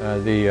aircraft,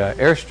 the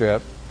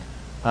airstrip,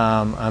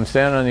 I'm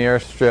standing on the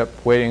airstrip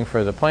waiting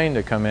for the plane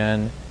to come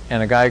in,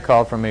 and a guy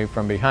called for me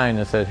from behind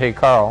and said, "Hey,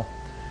 Carl,"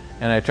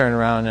 and I turned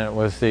around, and it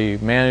was the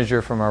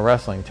manager from our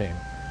wrestling team,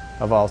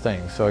 of all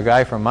things. So a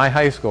guy from my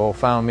high school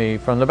found me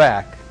from the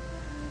back,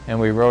 and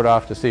we rode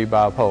off to see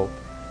Bob Hope.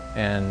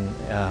 And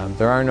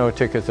there are no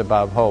tickets at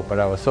Bob Hope, but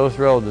I was so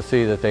thrilled to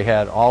see that they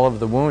had all of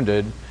the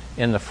wounded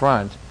in the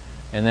front.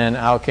 And then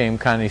out came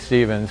Connie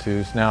Stevens,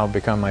 who's now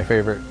become my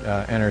favorite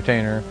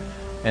entertainer.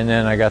 And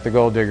then I got the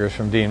Gold Diggers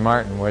from Dean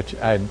Martin, which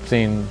I'd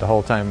seen the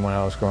whole time when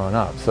I was growing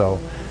up. So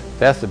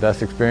that's the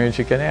best experience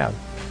you can have.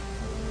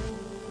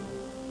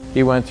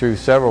 He went through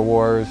several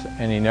wars,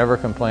 and he never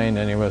complained,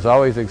 and he was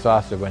always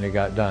exhausted when he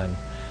got done.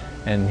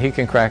 And he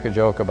can crack a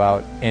joke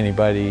about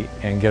anybody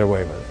and get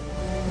away with it.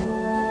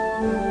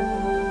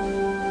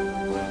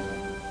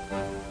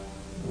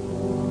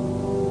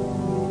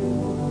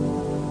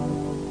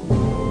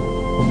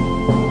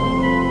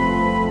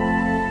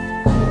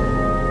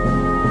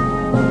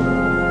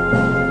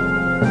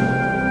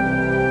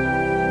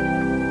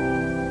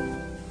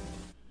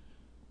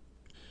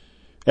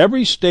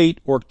 Every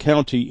state or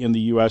county in the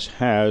U.S.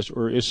 has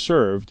or is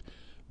served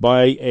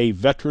by a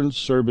Veterans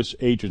Service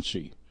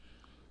Agency.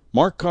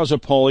 Mark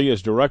Causapoli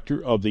is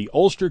director of the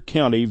Ulster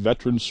County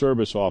Veterans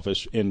Service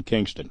Office in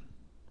Kingston.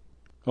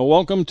 Well,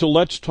 welcome to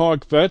Let's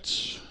Talk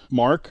Vets,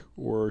 Mark,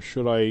 or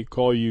should I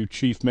call you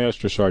Chief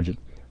Master Sergeant?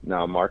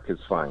 No, Mark is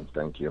fine,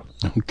 thank you.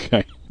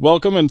 Okay.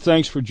 Welcome and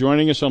thanks for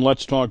joining us on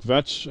Let's Talk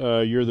Vets.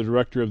 You're the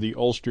director of the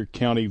Ulster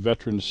County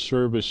Veterans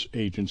Service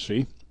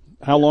Agency.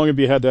 How long have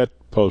you had that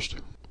post?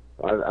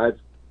 I've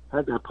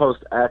had that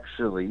post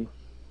actually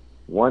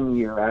 1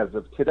 year as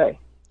of today.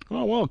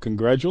 Oh, well,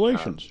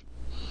 congratulations.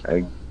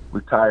 I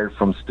retired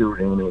from Stewart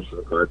Ames for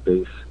the Guard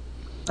base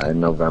in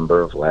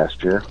November of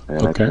last year,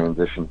 and I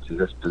transitioned to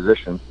this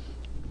position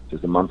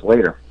just a month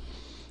later.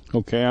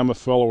 Okay, I'm a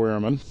fellow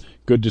airman.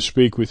 Good to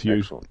speak with you.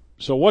 Excellent.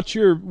 So what's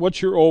your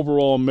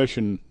overall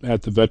mission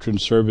at the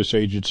Veterans Service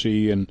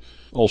Agency in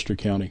Ulster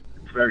County?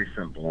 It's very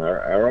simple.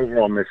 Our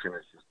overall mission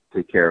is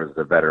take care of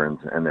the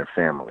veterans and their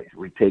families.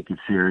 We take it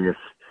serious,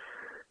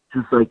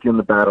 just like in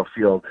the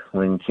battlefield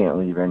when you can't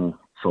leave any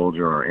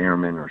soldier or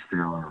airman or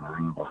sailor or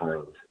Marine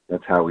behind.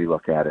 That's how we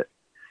look at it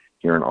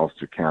here in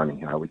Ulster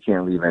County. We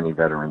can't leave any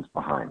veterans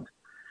behind.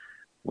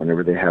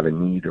 Whenever they have a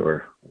need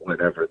or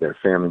whatever their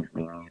families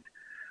may need,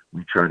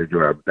 we try to do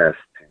our best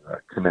to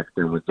connect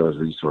them with those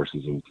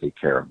resources and take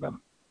care of them.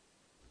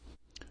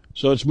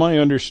 So it's my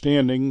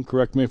understanding,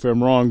 correct me if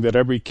I'm wrong, that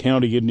every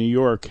county in New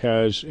York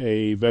has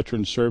a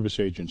Veterans Service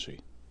Agency.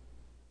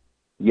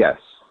 Yes.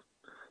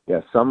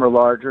 Yes, some are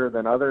larger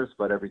than others,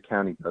 but every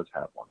county does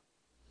have one.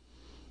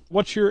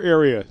 What's your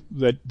area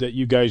that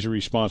you guys are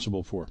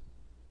responsible for?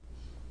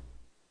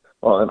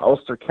 Well, in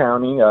Ulster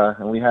County,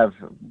 we have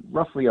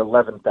roughly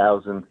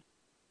 11,000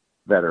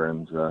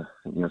 veterans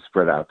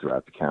spread out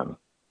throughout the county.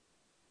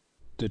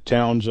 The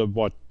towns of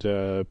what?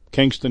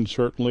 Kingston,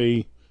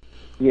 certainly.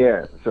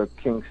 Yeah, so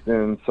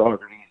Kingston,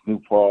 Saugerties,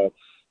 New Paltz,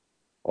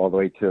 all the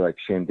way to like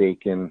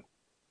Shandaken,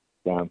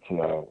 down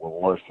to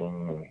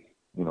Worthing.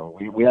 And,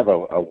 we have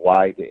a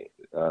wide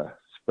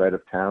spread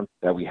of towns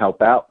that we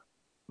help out.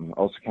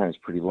 Ulster County is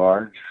pretty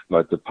large,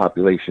 but the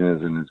population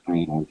isn't as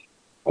great as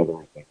other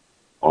like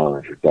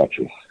Orange or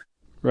Dutchess.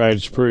 Right,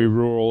 it's pretty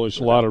rural. There's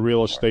a lot of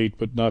real estate,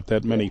 but not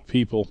that many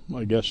people,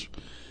 I guess.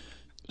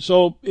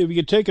 So if you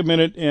could take a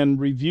minute and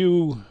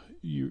review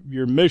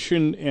your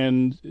mission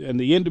and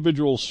the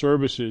individual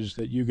services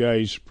that you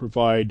guys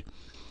provide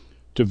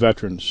to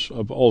veterans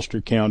of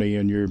Ulster County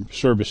and your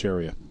service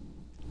area.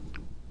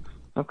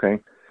 Okay.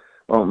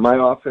 Well, my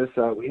office,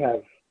 we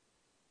have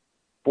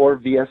 4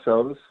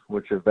 VSOs,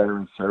 which are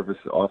veteran service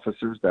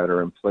officers that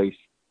are in place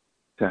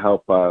to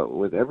help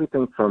with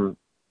everything from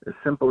as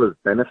simple as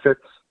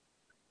benefits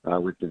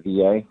with the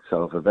VA.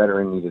 So if a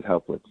veteran needed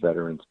help with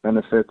veterans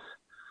benefits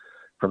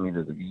from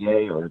either the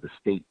VA or the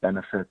state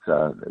benefits,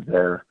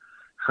 they're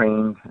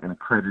trained and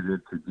accredited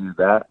to do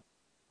that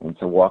and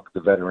to walk the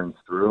veterans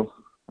through.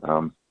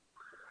 So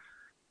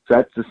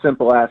that's the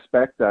simple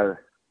aspect.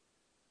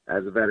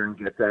 As a veteran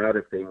gets out,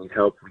 if they need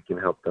help, we can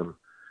help them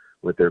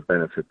with their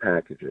benefit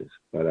packages.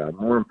 But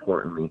more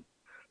importantly,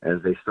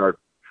 as they start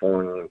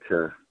falling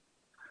into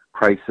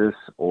crisis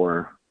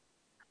or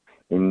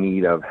in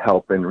need of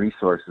help and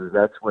resources,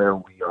 that's where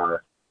we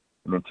are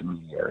an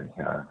intermediary.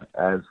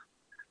 As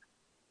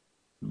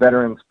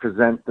veterans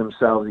present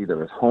themselves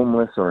either as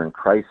homeless or in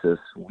crisis,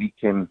 we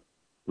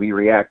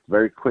react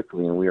very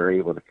quickly, and we are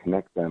able to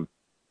connect them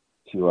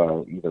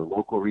to either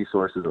local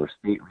resources or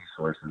state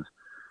resources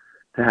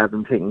to have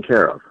them taken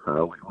care of.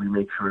 We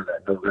make sure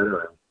that no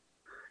veteran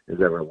is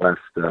ever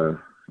left,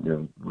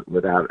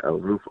 without a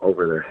roof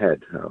over their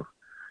head.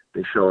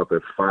 They show up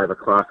at 5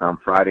 o'clock on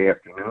Friday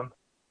afternoon.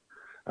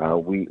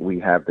 We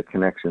have the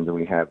connections and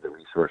we have the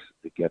resources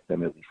to get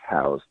them at least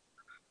housed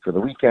for the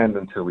weekend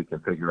until we can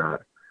figure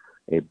out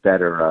a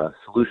better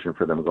solution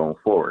for them going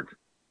forward.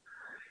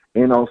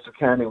 In Ulster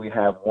County, we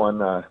have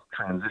one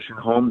transition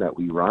home that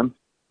we run.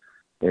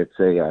 It's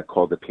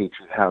called the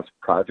Patriot House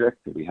Project.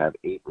 We have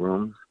 8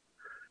 rooms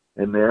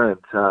in there.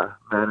 It's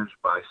managed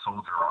by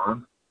Soldier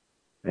On.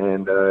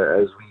 And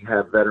as we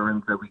have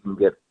veterans that we can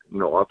get,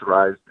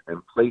 authorized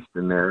and placed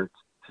in there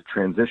to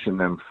transition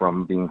them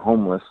from being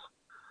homeless,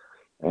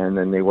 and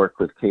then they work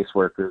with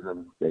caseworkers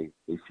and they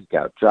seek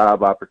out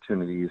job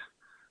opportunities,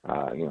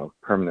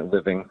 permanent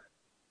living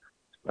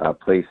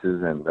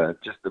places, and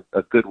just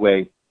a good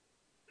way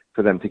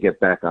for them to get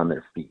back on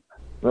their feet.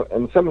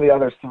 And some of the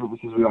other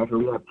services we offer,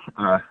 we have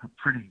a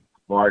pretty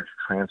large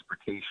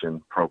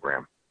transportation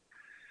program.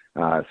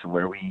 So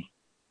where we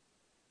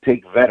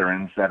take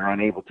veterans that are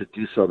unable to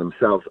do so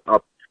themselves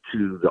up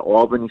to the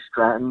Albany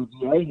Stratton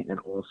VA and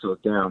also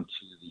down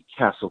to the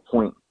Castle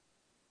Point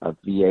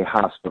VA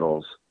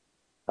hospitals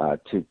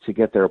to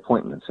get their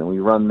appointments. And we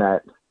run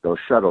those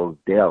shuttles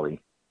daily.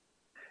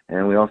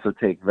 And we also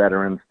take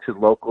veterans to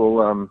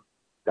local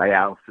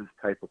dialysis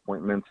type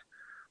appointments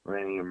or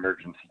any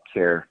emergency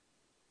care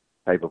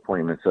type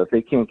appointments. So if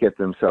they can't get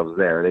themselves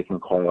there, they can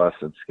call us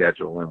and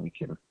schedule, and we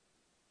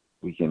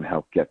can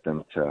help get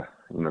them to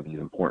these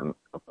important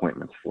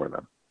appointments for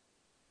them.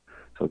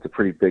 So it's a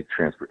pretty big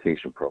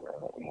transportation program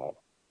that we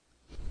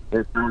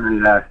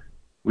have.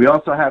 We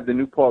also have the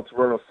New Paltz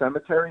Rural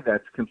Cemetery.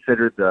 That's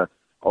considered the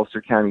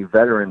Ulster County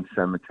Veterans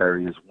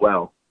Cemetery as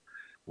well,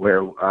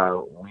 where we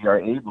are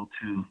able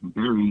to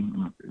bury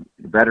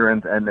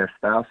veterans and their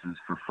spouses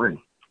for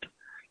free,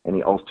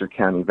 any Ulster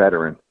County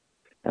veteran.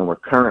 And we're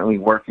currently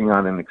working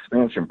on an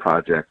expansion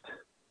project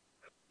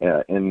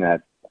in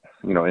that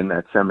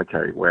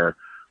cemetery, where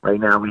right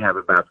now we have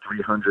about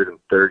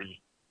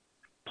 330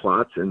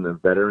 plots in the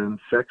veterans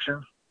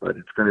section, but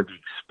it's going to be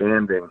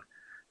expanding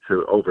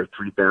to over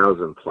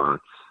 3,000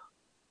 plots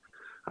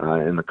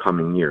in the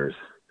coming years.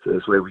 So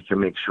this way we can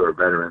make sure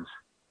veterans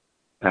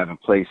have a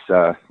place,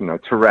 to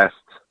rest,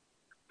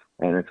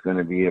 and it's going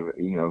to be,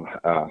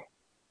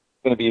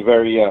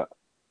 very,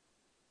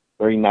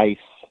 very nice,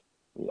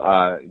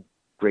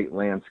 great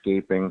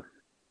landscaping.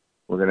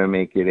 We're going to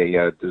make it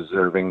a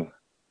deserving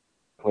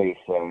place,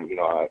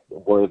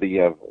 worthy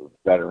of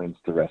veterans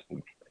to rest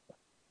in.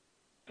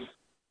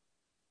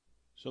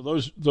 So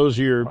those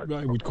are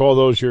I would call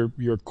those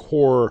your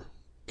core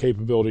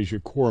capabilities,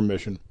 your core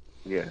mission.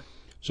 Yeah.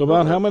 So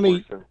about how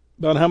many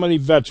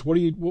vets? What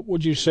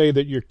would you say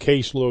that your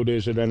caseload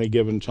is at any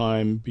given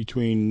time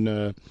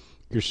between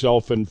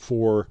yourself and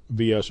 4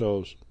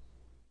 VSOs?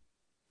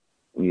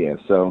 Yeah.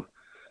 So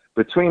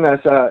between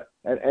us,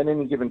 at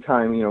any given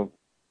time,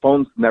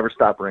 phones never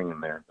stop ringing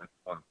there. That's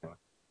one thing.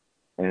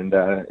 And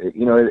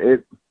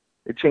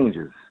it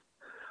changes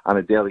on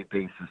a daily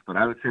basis, but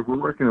I would say we're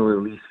working with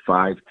at least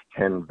 5 to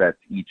 10 vets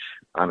each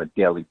on a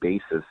daily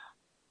basis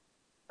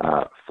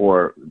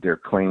for their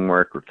claim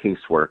work or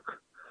casework.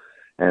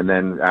 And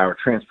then our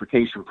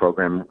transportation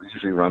program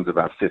usually runs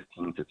about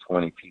 15 to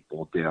 20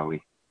 people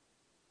daily.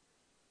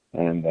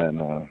 And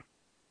then,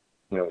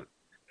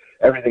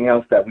 everything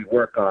else that we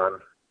work on,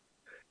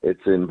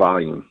 it's in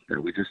volume.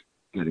 We're just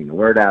getting the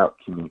word out,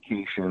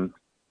 communication,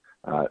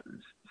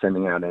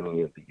 sending out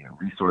any of the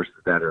resources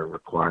that are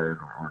required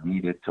or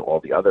needed to all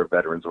the other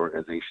veterans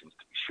organizations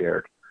to be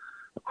shared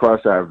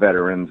across our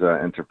veterans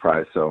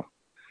enterprise. So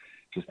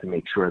just to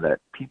make sure that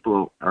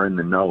people are in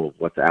the know of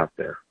what's out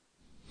there.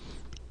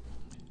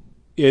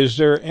 Is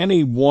there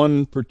any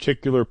one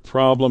particular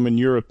problem, in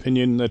your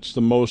opinion, that's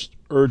the most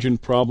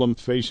urgent problem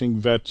facing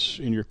vets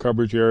in your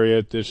coverage area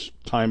at this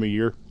time of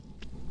year?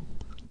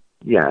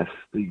 Yes,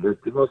 the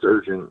most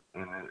urgent,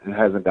 and it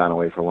hasn't gone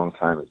away for a long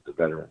time, is the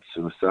veteran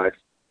suicide.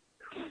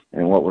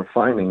 And what we're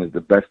finding is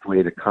the best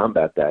way to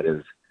combat that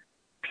is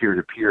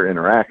peer-to-peer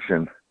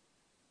interaction.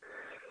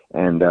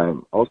 And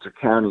Ulster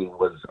County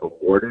was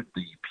awarded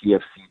the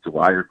PFC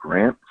Dwyer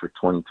Grant for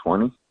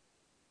 2020.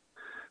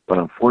 But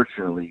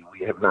unfortunately,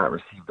 we have not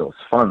received those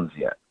funds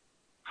yet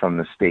from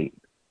the state.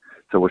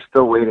 So we're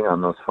still waiting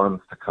on those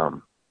funds to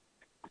come.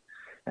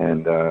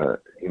 And,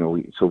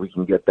 so we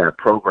can get that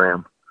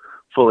program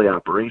fully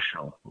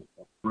operational.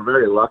 We're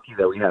very lucky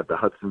that we have the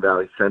Hudson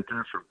Valley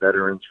Center for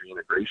Veterans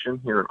Reintegration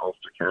here in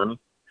Ulster County,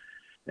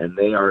 and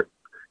they are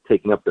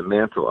taking up the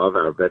mantle of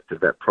our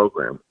vet-to-vet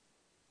program.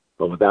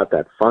 But without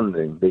that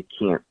funding, they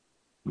can't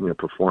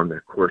perform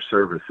their core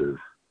services.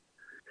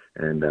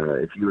 And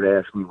if you would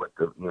ask me what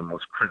the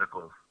most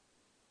critical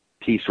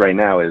piece right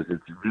now is,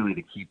 it's really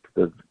to keep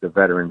the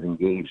veterans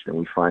engaged, and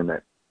we find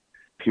that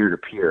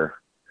peer-to-peer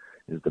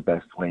is the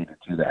best way to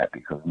do that,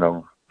 because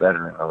no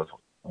veteran knows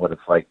what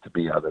it's like to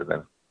be other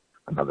than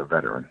another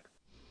veteran.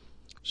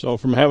 So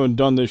from having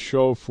done this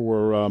show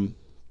for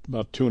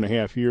about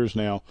 2.5 years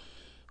now,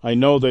 I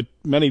know that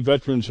many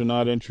veterans are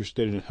not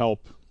interested in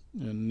help.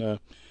 And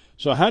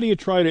so how do you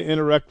try to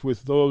interact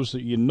with those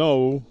that you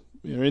know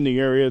are in the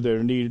area that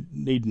are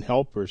needing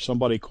help, or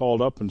somebody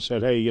called up and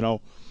said, hey,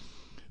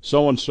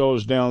 so-and-so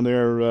is down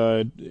there,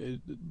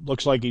 it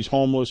looks like he's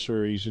homeless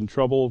or he's in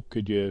trouble,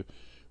 could you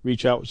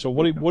reach out? So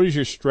what is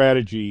your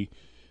strategy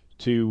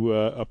to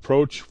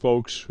approach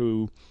folks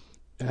who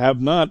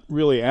have not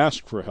really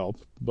asked for help,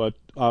 but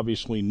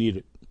obviously need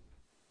it?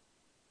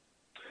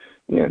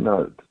 Yeah,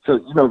 no. So,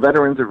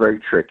 veterans are very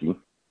tricky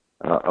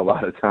a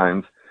lot of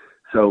times.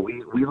 So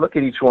we look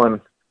at each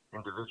one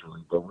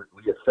individually, but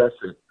we assess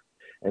it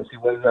and see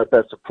what is our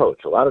best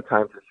approach. A lot of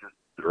times it's just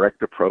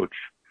direct approach,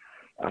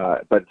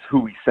 but it's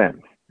who we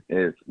send.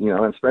 Is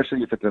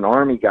especially if it's an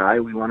Army guy,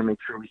 we want to make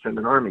sure we send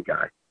an Army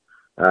guy.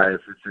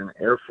 If it's an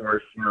Air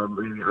Force,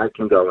 maybe I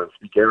can go and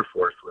speak Air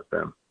Force with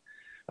them.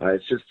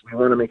 It's just we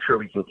want to make sure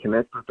we can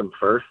connect with them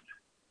first,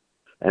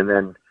 and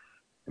then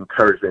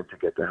encourage them to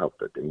get the help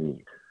that they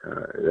need.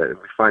 We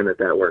find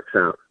that works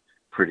out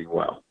pretty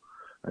well.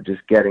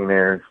 Just getting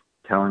there,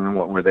 telling them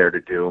what we're there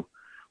to do.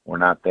 We're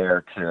not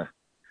there to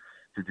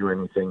do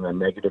anything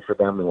negative for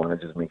them. We want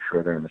to just make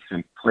sure they're in a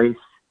safe place.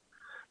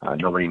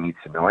 Nobody needs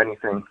to know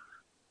anything.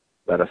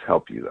 Let us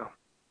help you, though.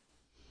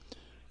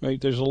 Right.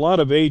 There's a lot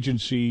of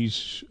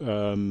agencies,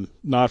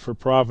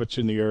 not-for-profits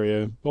in the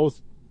area,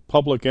 both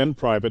public and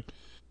private,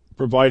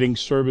 providing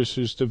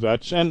services to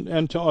vets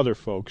and to other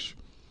folks.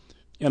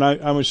 And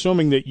I'm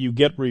assuming that you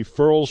get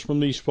referrals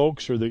from these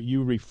folks, or that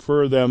you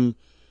refer them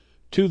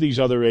to these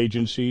other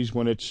agencies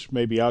when it's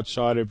maybe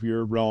outside of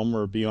your realm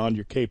or beyond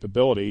your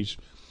capabilities.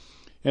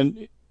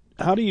 And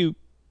how do you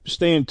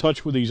stay in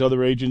touch with these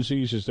other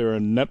agencies? Is there a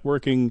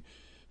networking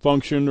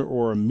function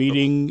or a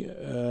meeting?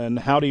 And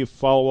how do you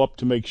follow up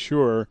to make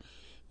sure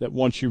that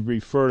once you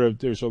refer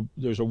to,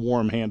 there's a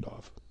warm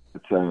handoff?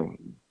 It's a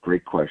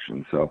great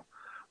question. So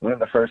one of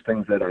the first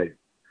things that I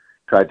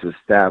tried to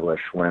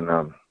establish when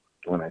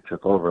I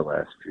took over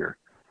last year,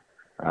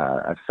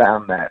 I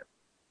found that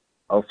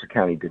Ulster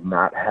County did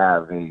not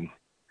have a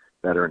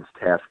Veterans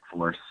Task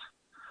Force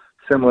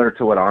similar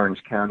to what Orange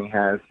County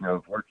has.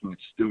 Working at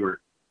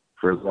Stewart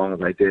for as long as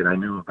I did, I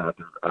knew about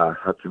the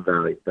Hudson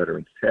Valley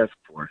Veterans Task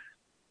Force.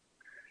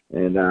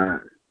 And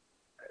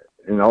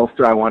in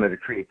Ulster, I wanted to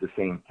create the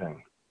same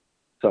thing.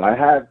 So I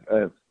have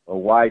a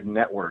wide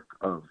network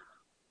of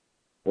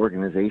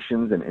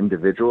organizations and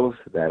individuals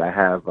that I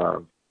have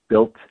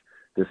built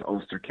this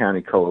Ulster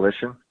County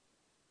Coalition.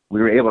 We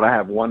were able to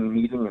have one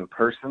meeting in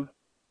person,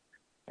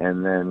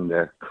 and then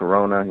the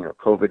Corona,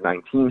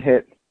 COVID-19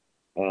 hit,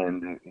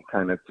 and it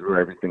kind of threw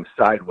everything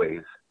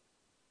sideways.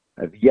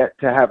 I've yet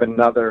to have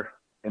another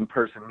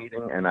in-person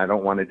meeting, and I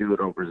don't want to do it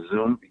over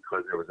Zoom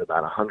because there was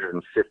about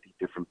 150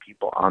 different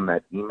people on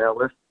that email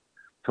list.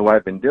 So what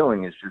I've been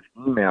doing is just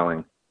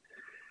emailing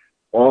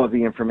all of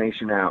the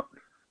information out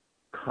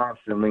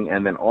constantly,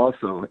 and then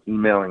also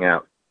emailing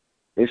out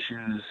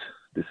issues.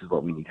 This is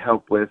what we need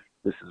help with.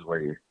 This is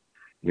where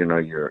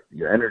your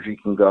energy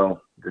can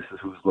go. This is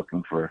who's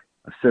looking for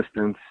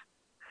assistance.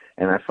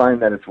 And I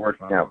find that it's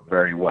working out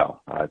very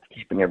well. It's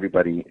keeping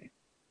everybody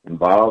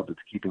involved. It's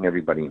keeping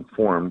everybody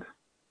informed.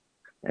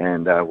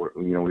 And,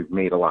 we've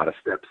made a lot of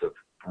steps of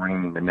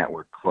bringing the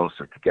network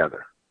closer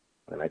together.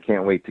 And I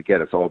can't wait to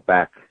get us all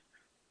back,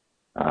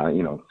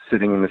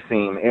 sitting in the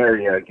same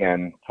area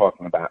again,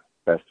 talking about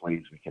best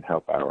ways we can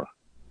help our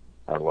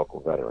local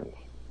veterans.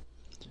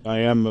 I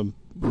am a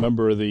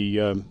member of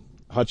the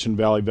Hudson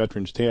Valley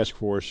Veterans Task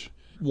Force.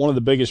 One of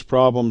the biggest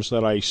problems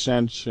that I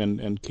sense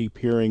and keep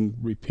hearing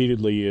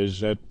repeatedly is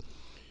that,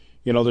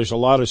 there's a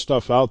lot of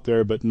stuff out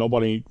there, but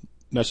nobody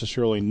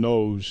necessarily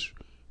knows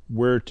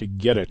where to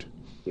get it.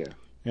 Yeah.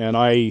 And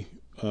I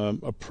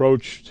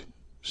approached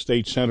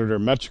State Senator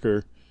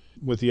Metzger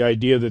with the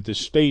idea that the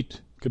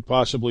state could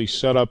possibly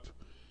set up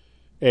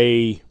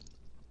a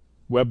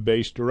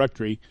web-based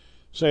directory.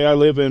 Say I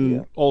live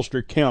in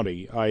Ulster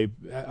County.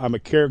 I'm a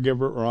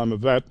caregiver or I'm a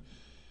vet.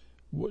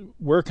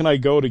 Where can I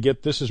go to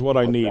get this is what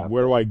I need?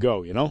 Where do I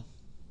go,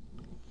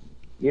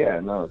 Yeah,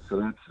 no. So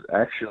that's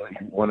actually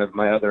one of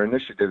my other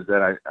initiatives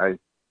that I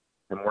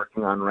am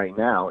working on right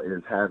now,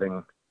 is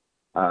having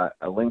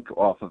a link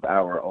off of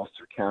our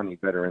Ulster County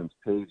Veterans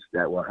page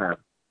that will have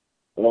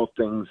all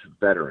things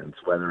veterans,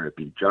 whether it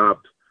be job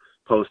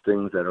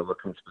postings that are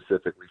looking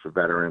specifically for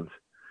veterans,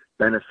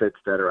 benefits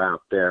that are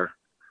out there,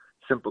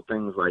 simple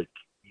things like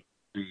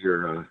these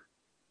are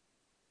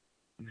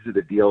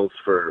the deals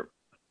for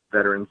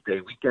Veterans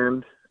Day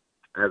weekend,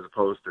 as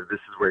opposed to this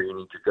is where you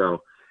need to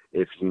go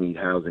if you need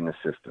housing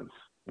assistance.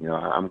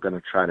 I'm going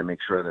to try to make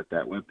sure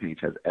that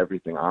webpage has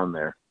everything on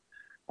there,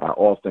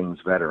 all things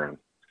veteran.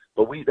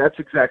 But that's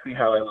exactly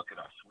how I look at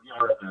us. We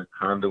are the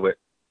conduit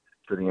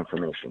for the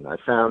information. I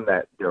found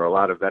that there are a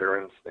lot of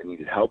veterans that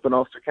needed help in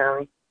Ulster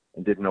County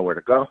and didn't know where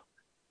to go,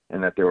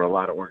 and that there were a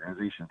lot of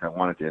organizations that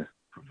wanted to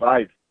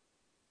provide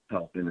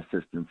help and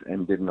assistance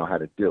and didn't know how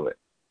to do it.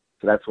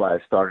 So that's why I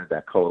started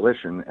that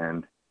coalition,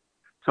 and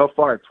so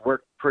far it's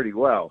worked pretty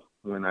well.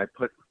 When I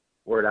put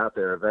word out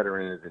there a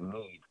veteran is in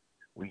need,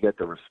 we get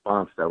the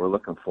response that we're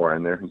looking for,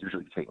 and they're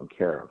usually taken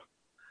care of.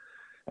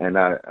 And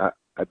I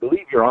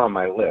believe you're on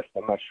my list.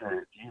 I'm not sure.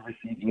 Do you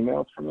receive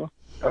emails from me,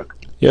 Doug?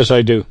 Yes,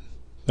 I do.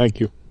 Thank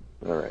you.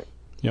 All right.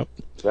 Yep.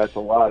 So that's a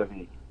lot of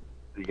the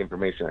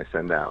information I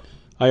send out.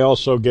 I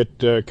also get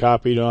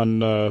copied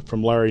on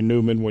from Larry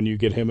Newman when you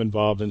get him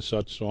involved and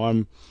such. So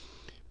I'm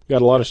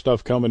got a lot of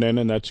stuff coming in,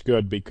 and that's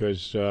good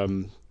because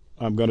I'm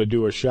going to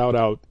do a shout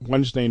out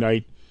Wednesday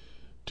night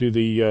to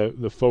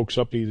the folks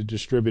up to the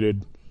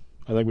distributed.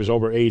 I think it was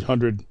over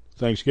 800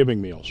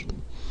 Thanksgiving meals.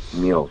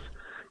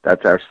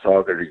 That's our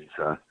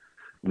Saugerties,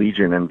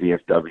 Legion and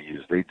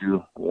VFWs. They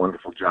do a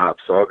wonderful job.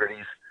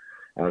 Saugerties,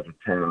 as a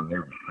town,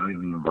 they're highly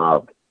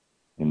involved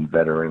in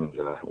veterans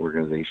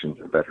organizations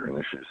and veteran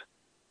issues.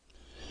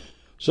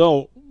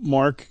 So,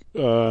 Mark,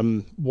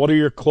 what are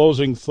your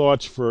closing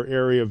thoughts for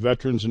area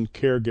veterans and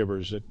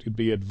caregivers? It could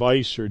be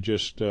advice or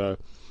just a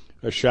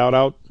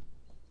shout-out.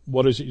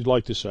 What is it you'd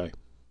like to say?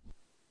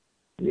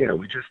 Yeah,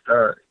 we just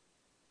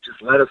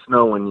let us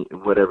know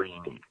whatever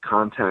you need.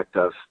 Contact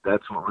us.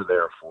 That's what we're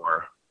there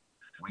for.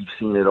 We've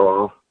seen it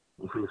all.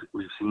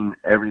 We've seen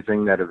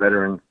everything that a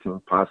veteran can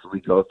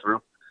possibly go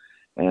through,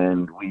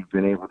 and we've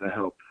been able to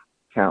help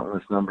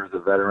countless numbers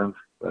of veterans.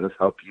 Let us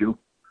help you.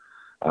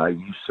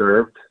 You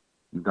served.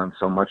 You've done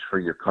so much for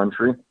your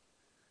country.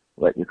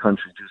 Let your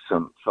country do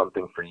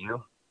something for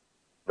you.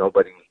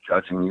 Nobody's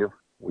judging you.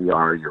 We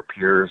are your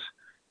peers,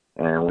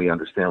 and we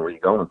understand what you're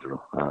going through.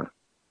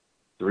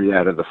 3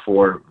 out of the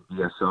 4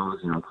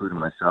 VSOs, including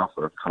myself,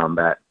 are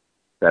combat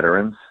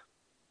veterans.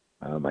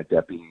 My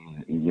deputy,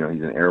 he's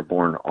an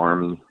airborne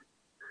Army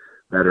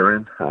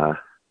veteran.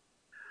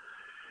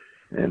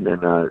 And then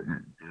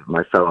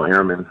my fellow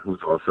airman,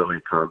 who's also a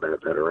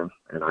combat veteran,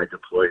 and I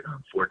deployed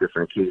on 4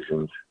 different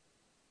occasions,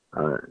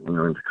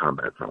 into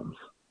combat zones.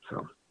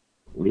 So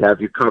we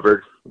have you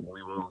covered.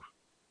 We will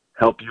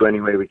help you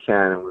any way we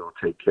can, and we will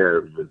take care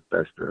of you as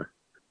best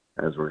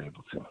as we're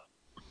able to.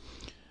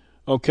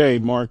 Okay,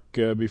 Mark,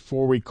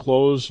 before we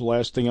close,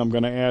 last thing I'm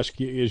going to ask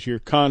you is your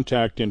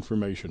contact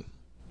information.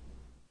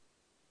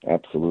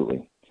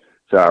 Absolutely.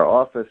 So our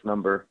office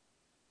number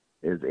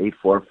is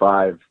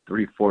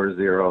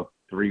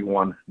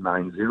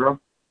 845-340-3190.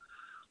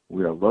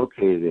 We are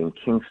located in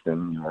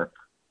Kingston, New York,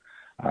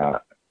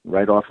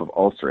 right off of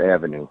Ulster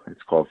Avenue.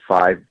 It's called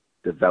 5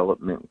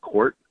 Development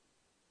Court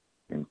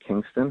in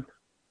Kingston,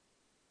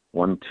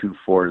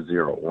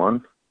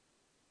 12401.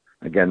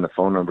 Again, the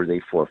phone number is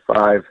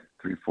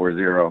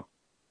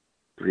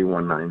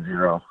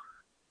 845-340-3190,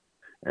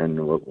 and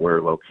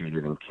we're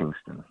located in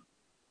Kingston.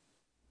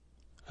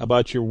 How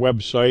about your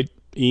website,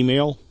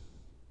 email?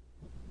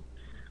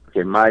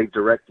 Okay, my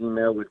direct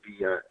email would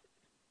be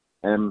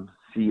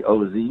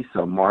MCOZ,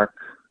 so Mark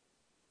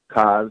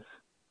Coz,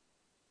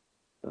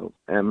 so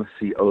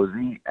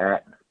MCOZ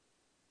at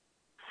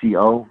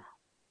CO,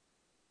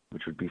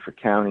 which would be for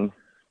county,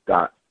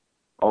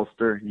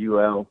 .Ulster,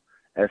 ULSTER,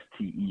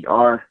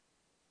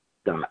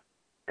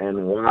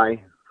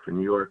 .NY for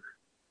New York,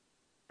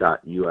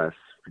 .US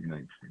for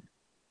United States.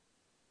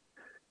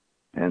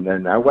 And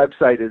then our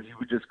website is, you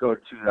would just go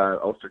to the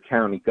Ulster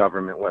County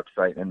government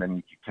website, and then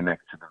you can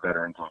connect to the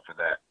veterans off of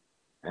that.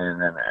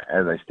 And then,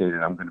 as I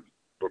stated,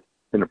 we're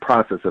in the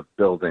process of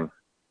building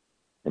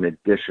an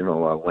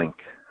additional link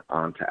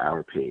onto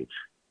our page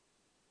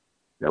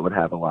that would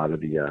have a lot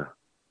of the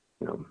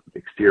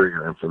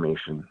exterior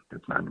information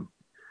that's not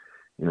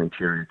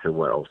interior to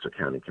what Ulster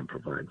County can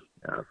provide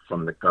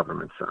from the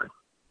government side.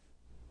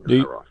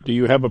 Do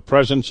you have a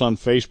presence on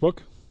Facebook?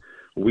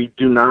 We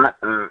do not.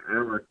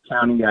 Our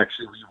county,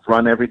 actually, we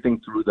run everything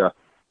through the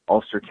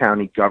Ulster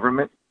County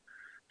government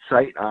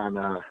site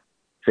on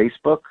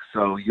Facebook,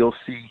 so you'll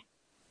see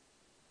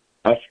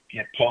us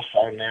get posts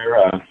on there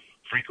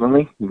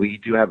frequently. We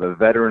do have a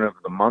Veteran of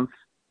the Month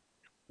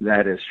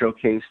that is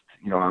showcased,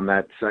 on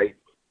that site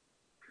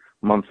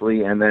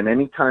monthly, and then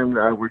anytime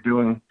we're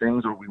doing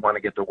things or we want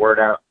to get the word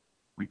out,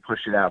 we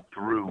push it out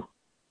through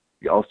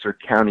the Ulster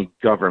County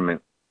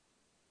government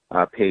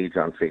page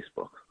on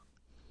Facebook.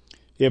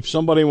 If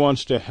somebody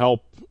wants to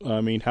help,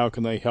 how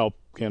can they help?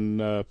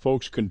 Can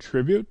folks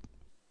contribute?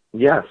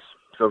 Yes.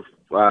 So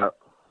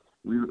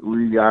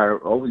we are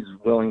always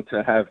willing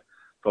to have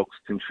folks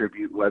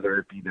contribute, whether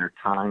it be their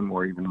time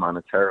or even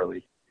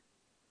monetarily.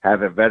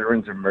 Have a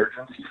Veterans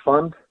Emergency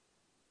Fund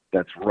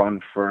that's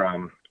run for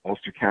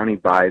Ulster County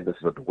by the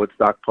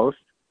Woodstock Post.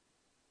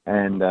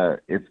 And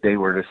if they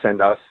were to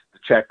send us the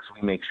checks,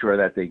 we make sure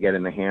that they get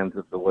in the hands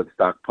of the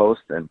Woodstock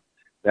Post, and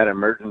that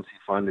emergency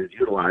fund is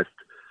utilized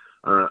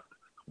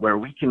where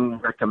we can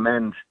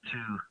recommend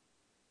to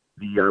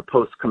the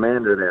post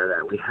commander there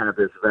that we have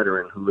this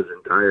veteran who is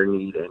in dire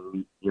need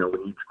and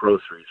needs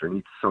groceries or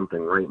needs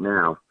something right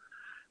now,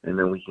 and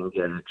then we can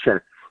get a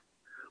check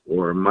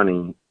or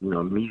money,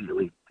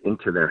 immediately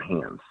into their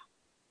hands.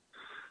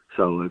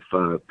 So if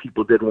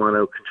people did want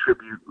to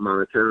contribute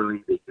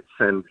monetarily, they could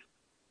send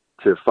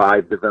to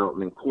 5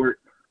 Development Court,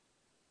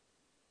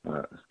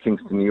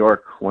 Kingston, New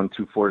York,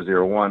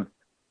 12401,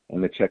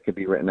 and the check could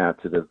be written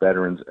out to the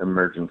Veterans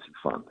Emergency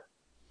Fund.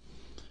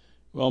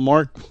 Well,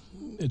 Mark,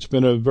 it's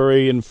been a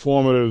very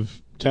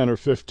informative 10 or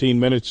 15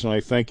 minutes, and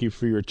I thank you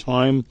for your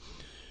time.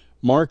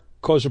 Mark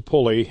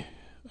Koszopolyi,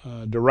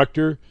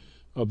 Director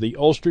of the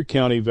Ulster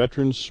County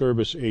Veterans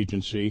Service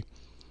Agency.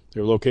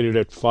 They're located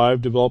at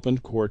 5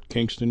 Development Court,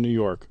 Kingston, New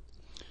York.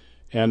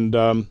 And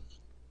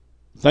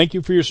thank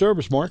you for your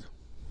service, Mark.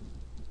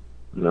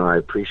 No, I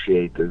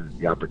appreciate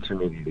the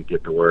opportunity to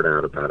get the word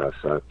out about us.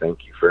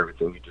 Thank you for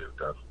everything you do,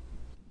 Doug.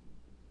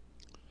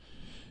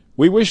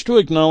 We wish to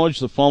acknowledge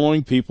the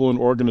following people and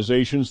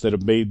organizations that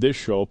have made this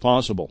show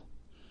possible.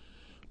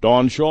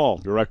 Dawn Shaw,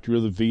 Director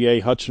of the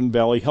VA Hudson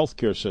Valley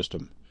Healthcare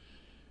System.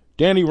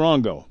 Danny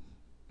Rongo,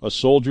 A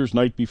Soldier's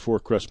Night Before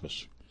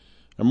Christmas.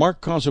 And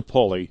Mark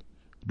Koszopolyi,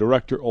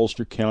 Director,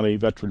 Ulster County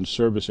Veterans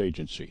Service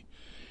Agency.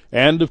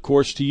 And, of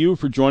course, to you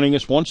for joining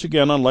us once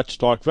again on Let's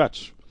Talk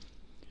Vets.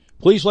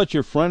 Please let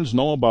your friends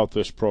know about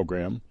this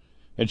program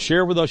and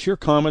share with us your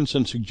comments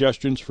and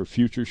suggestions for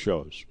future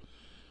shows.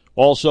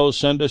 Also,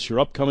 send us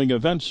your upcoming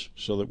events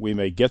so that we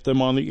may get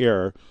them on the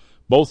air,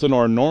 both in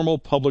our normal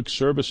public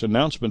service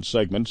announcement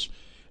segments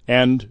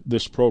and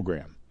this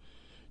program.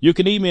 You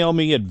can email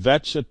me at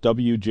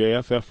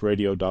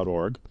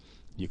vets@wjffradio.org.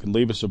 You can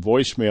leave us a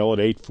voicemail at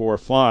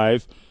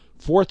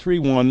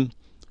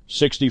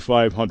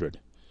 845-431-6500.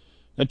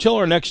 Until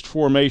our next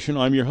formation,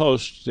 I'm your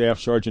host, Staff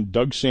Sergeant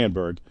Doug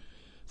Sandberg.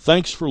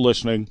 Thanks for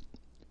listening.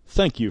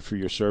 Thank you for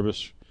your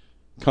service.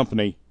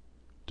 Company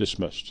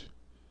dismissed.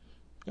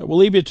 We'll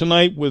leave you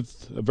tonight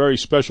with a very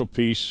special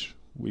piece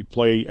we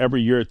play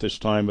every year at this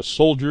time, A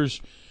Soldier's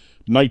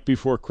Night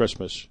Before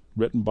Christmas,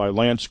 written by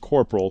Lance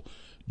Corporal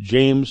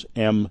James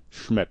M.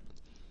 Schmidt.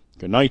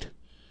 Good night,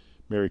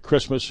 Merry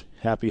Christmas,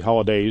 Happy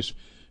Holidays,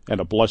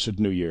 and a blessed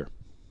New Year.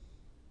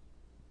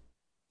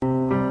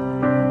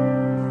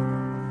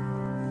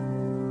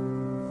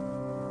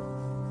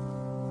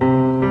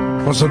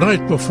 It was the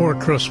night before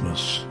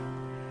Christmas.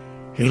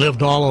 He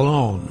lived all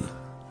alone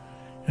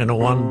in a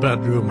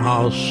one-bedroom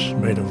house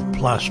made of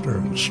plaster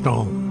and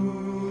stone.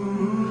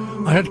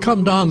 I had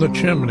come down the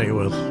chimney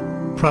with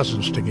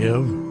presents to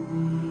give,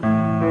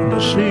 and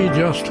to see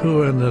just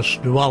who in this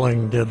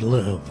dwelling did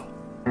live.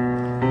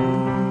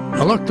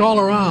 I looked all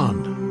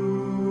around,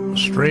 a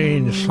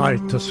strange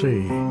sight to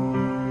see.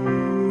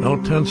 No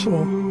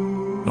tinsel,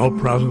 no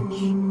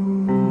presents,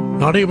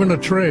 not even a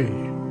tree.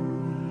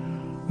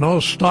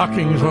 No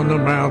stockings on the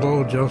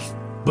mantel, just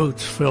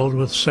boots filled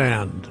with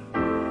sand.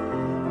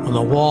 On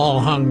the wall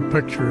hung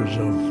pictures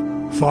of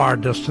far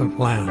distant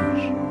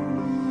lands.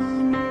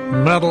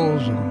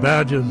 Medals and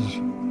badges,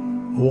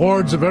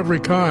 awards of every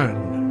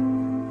kind.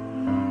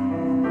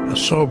 A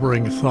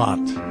sobering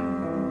thought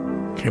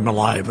came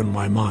alive in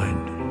my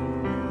mind.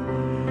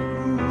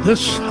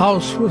 This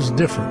house was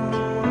different.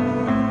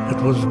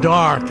 It was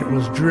dark, it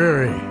was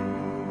dreary.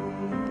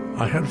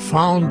 I had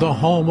found the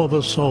home of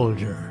a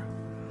soldier.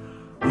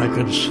 I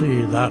could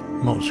see that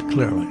most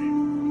clearly.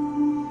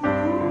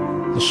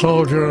 The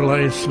soldier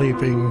lay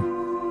sleeping,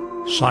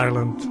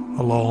 silent,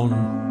 alone,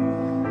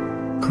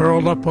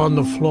 curled up on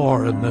the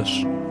floor in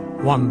this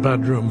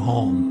one-bedroom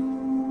home.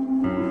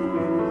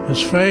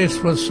 His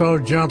face was so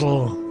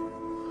gentle,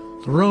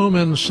 the room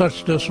in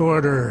such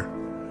disorder,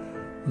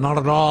 not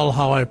at all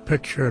how I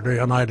pictured a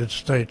United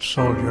States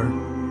soldier.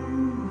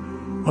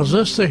 Was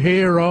this the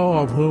hero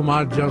of whom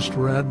I'd just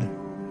read,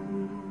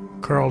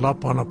 curled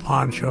up on a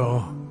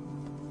poncho,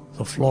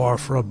 the floor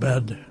for a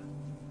bed?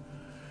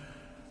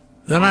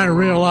 Then I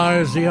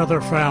realized the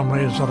other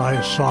families that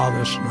I saw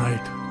this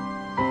night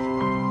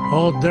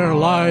owed their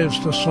lives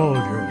to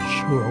soldiers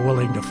who were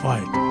willing to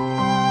fight.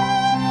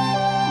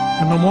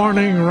 In the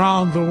morning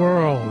round the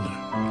world,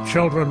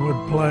 children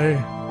would play.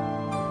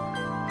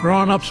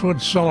 Grown-ups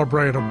would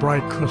celebrate a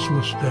bright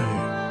Christmas day.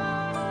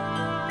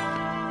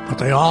 But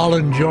they all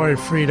enjoy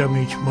freedom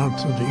each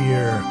month of the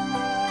year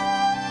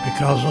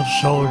because of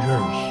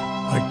soldiers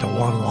like the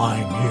one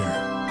lying here.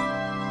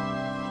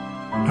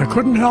 I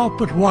couldn't help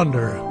but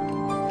wonder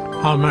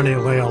how many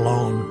lay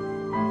alone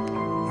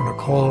on a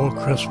cold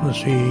Christmas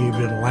Eve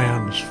in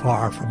lands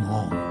far from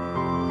home.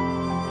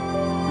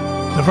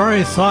 The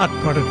very thought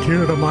brought a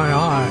tear to my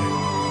eye.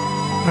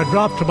 I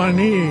dropped to my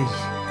knees.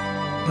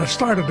 I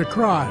started to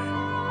cry.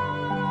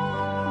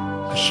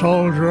 The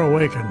soldier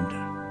awakened.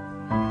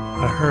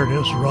 I heard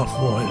his rough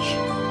voice.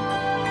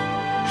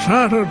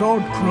 "Santa,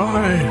 don't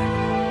cry.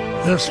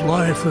 This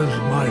life is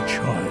my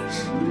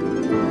choice.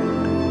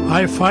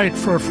 I fight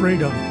for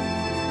freedom.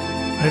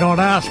 I don't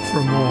ask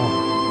for more.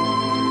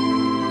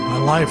 My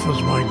life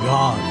is my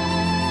God,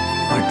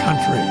 my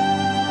country,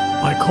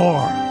 my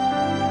core."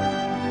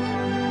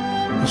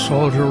 The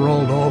soldier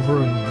rolled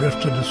over and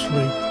drifted to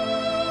sleep.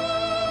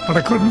 But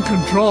I couldn't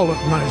control it,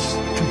 and I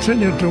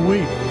continued to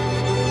weep.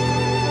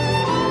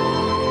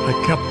 I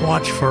kept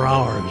watch for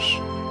hours.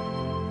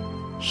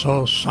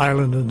 so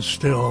silent and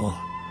still,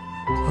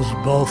 as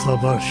both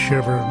of us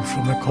shivered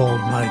from the cold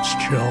night's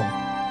chill.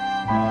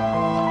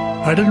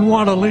 I didn't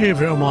want to leave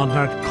him on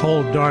that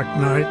cold, dark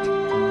night,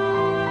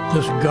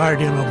 this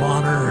guardian of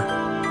honor,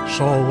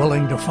 so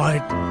willing to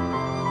fight.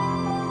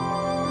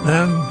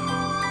 Then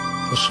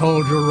the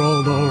soldier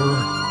rolled over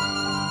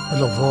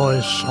with a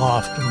voice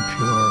soft and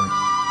pure.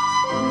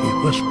 He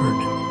whispered,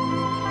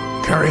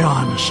 "Carry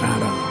on,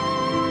 Santa.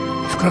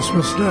 It's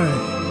Christmas Day.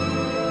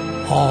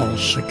 All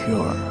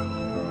secure."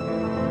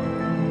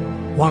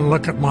 One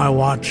look at my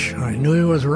watch, I knew he was right.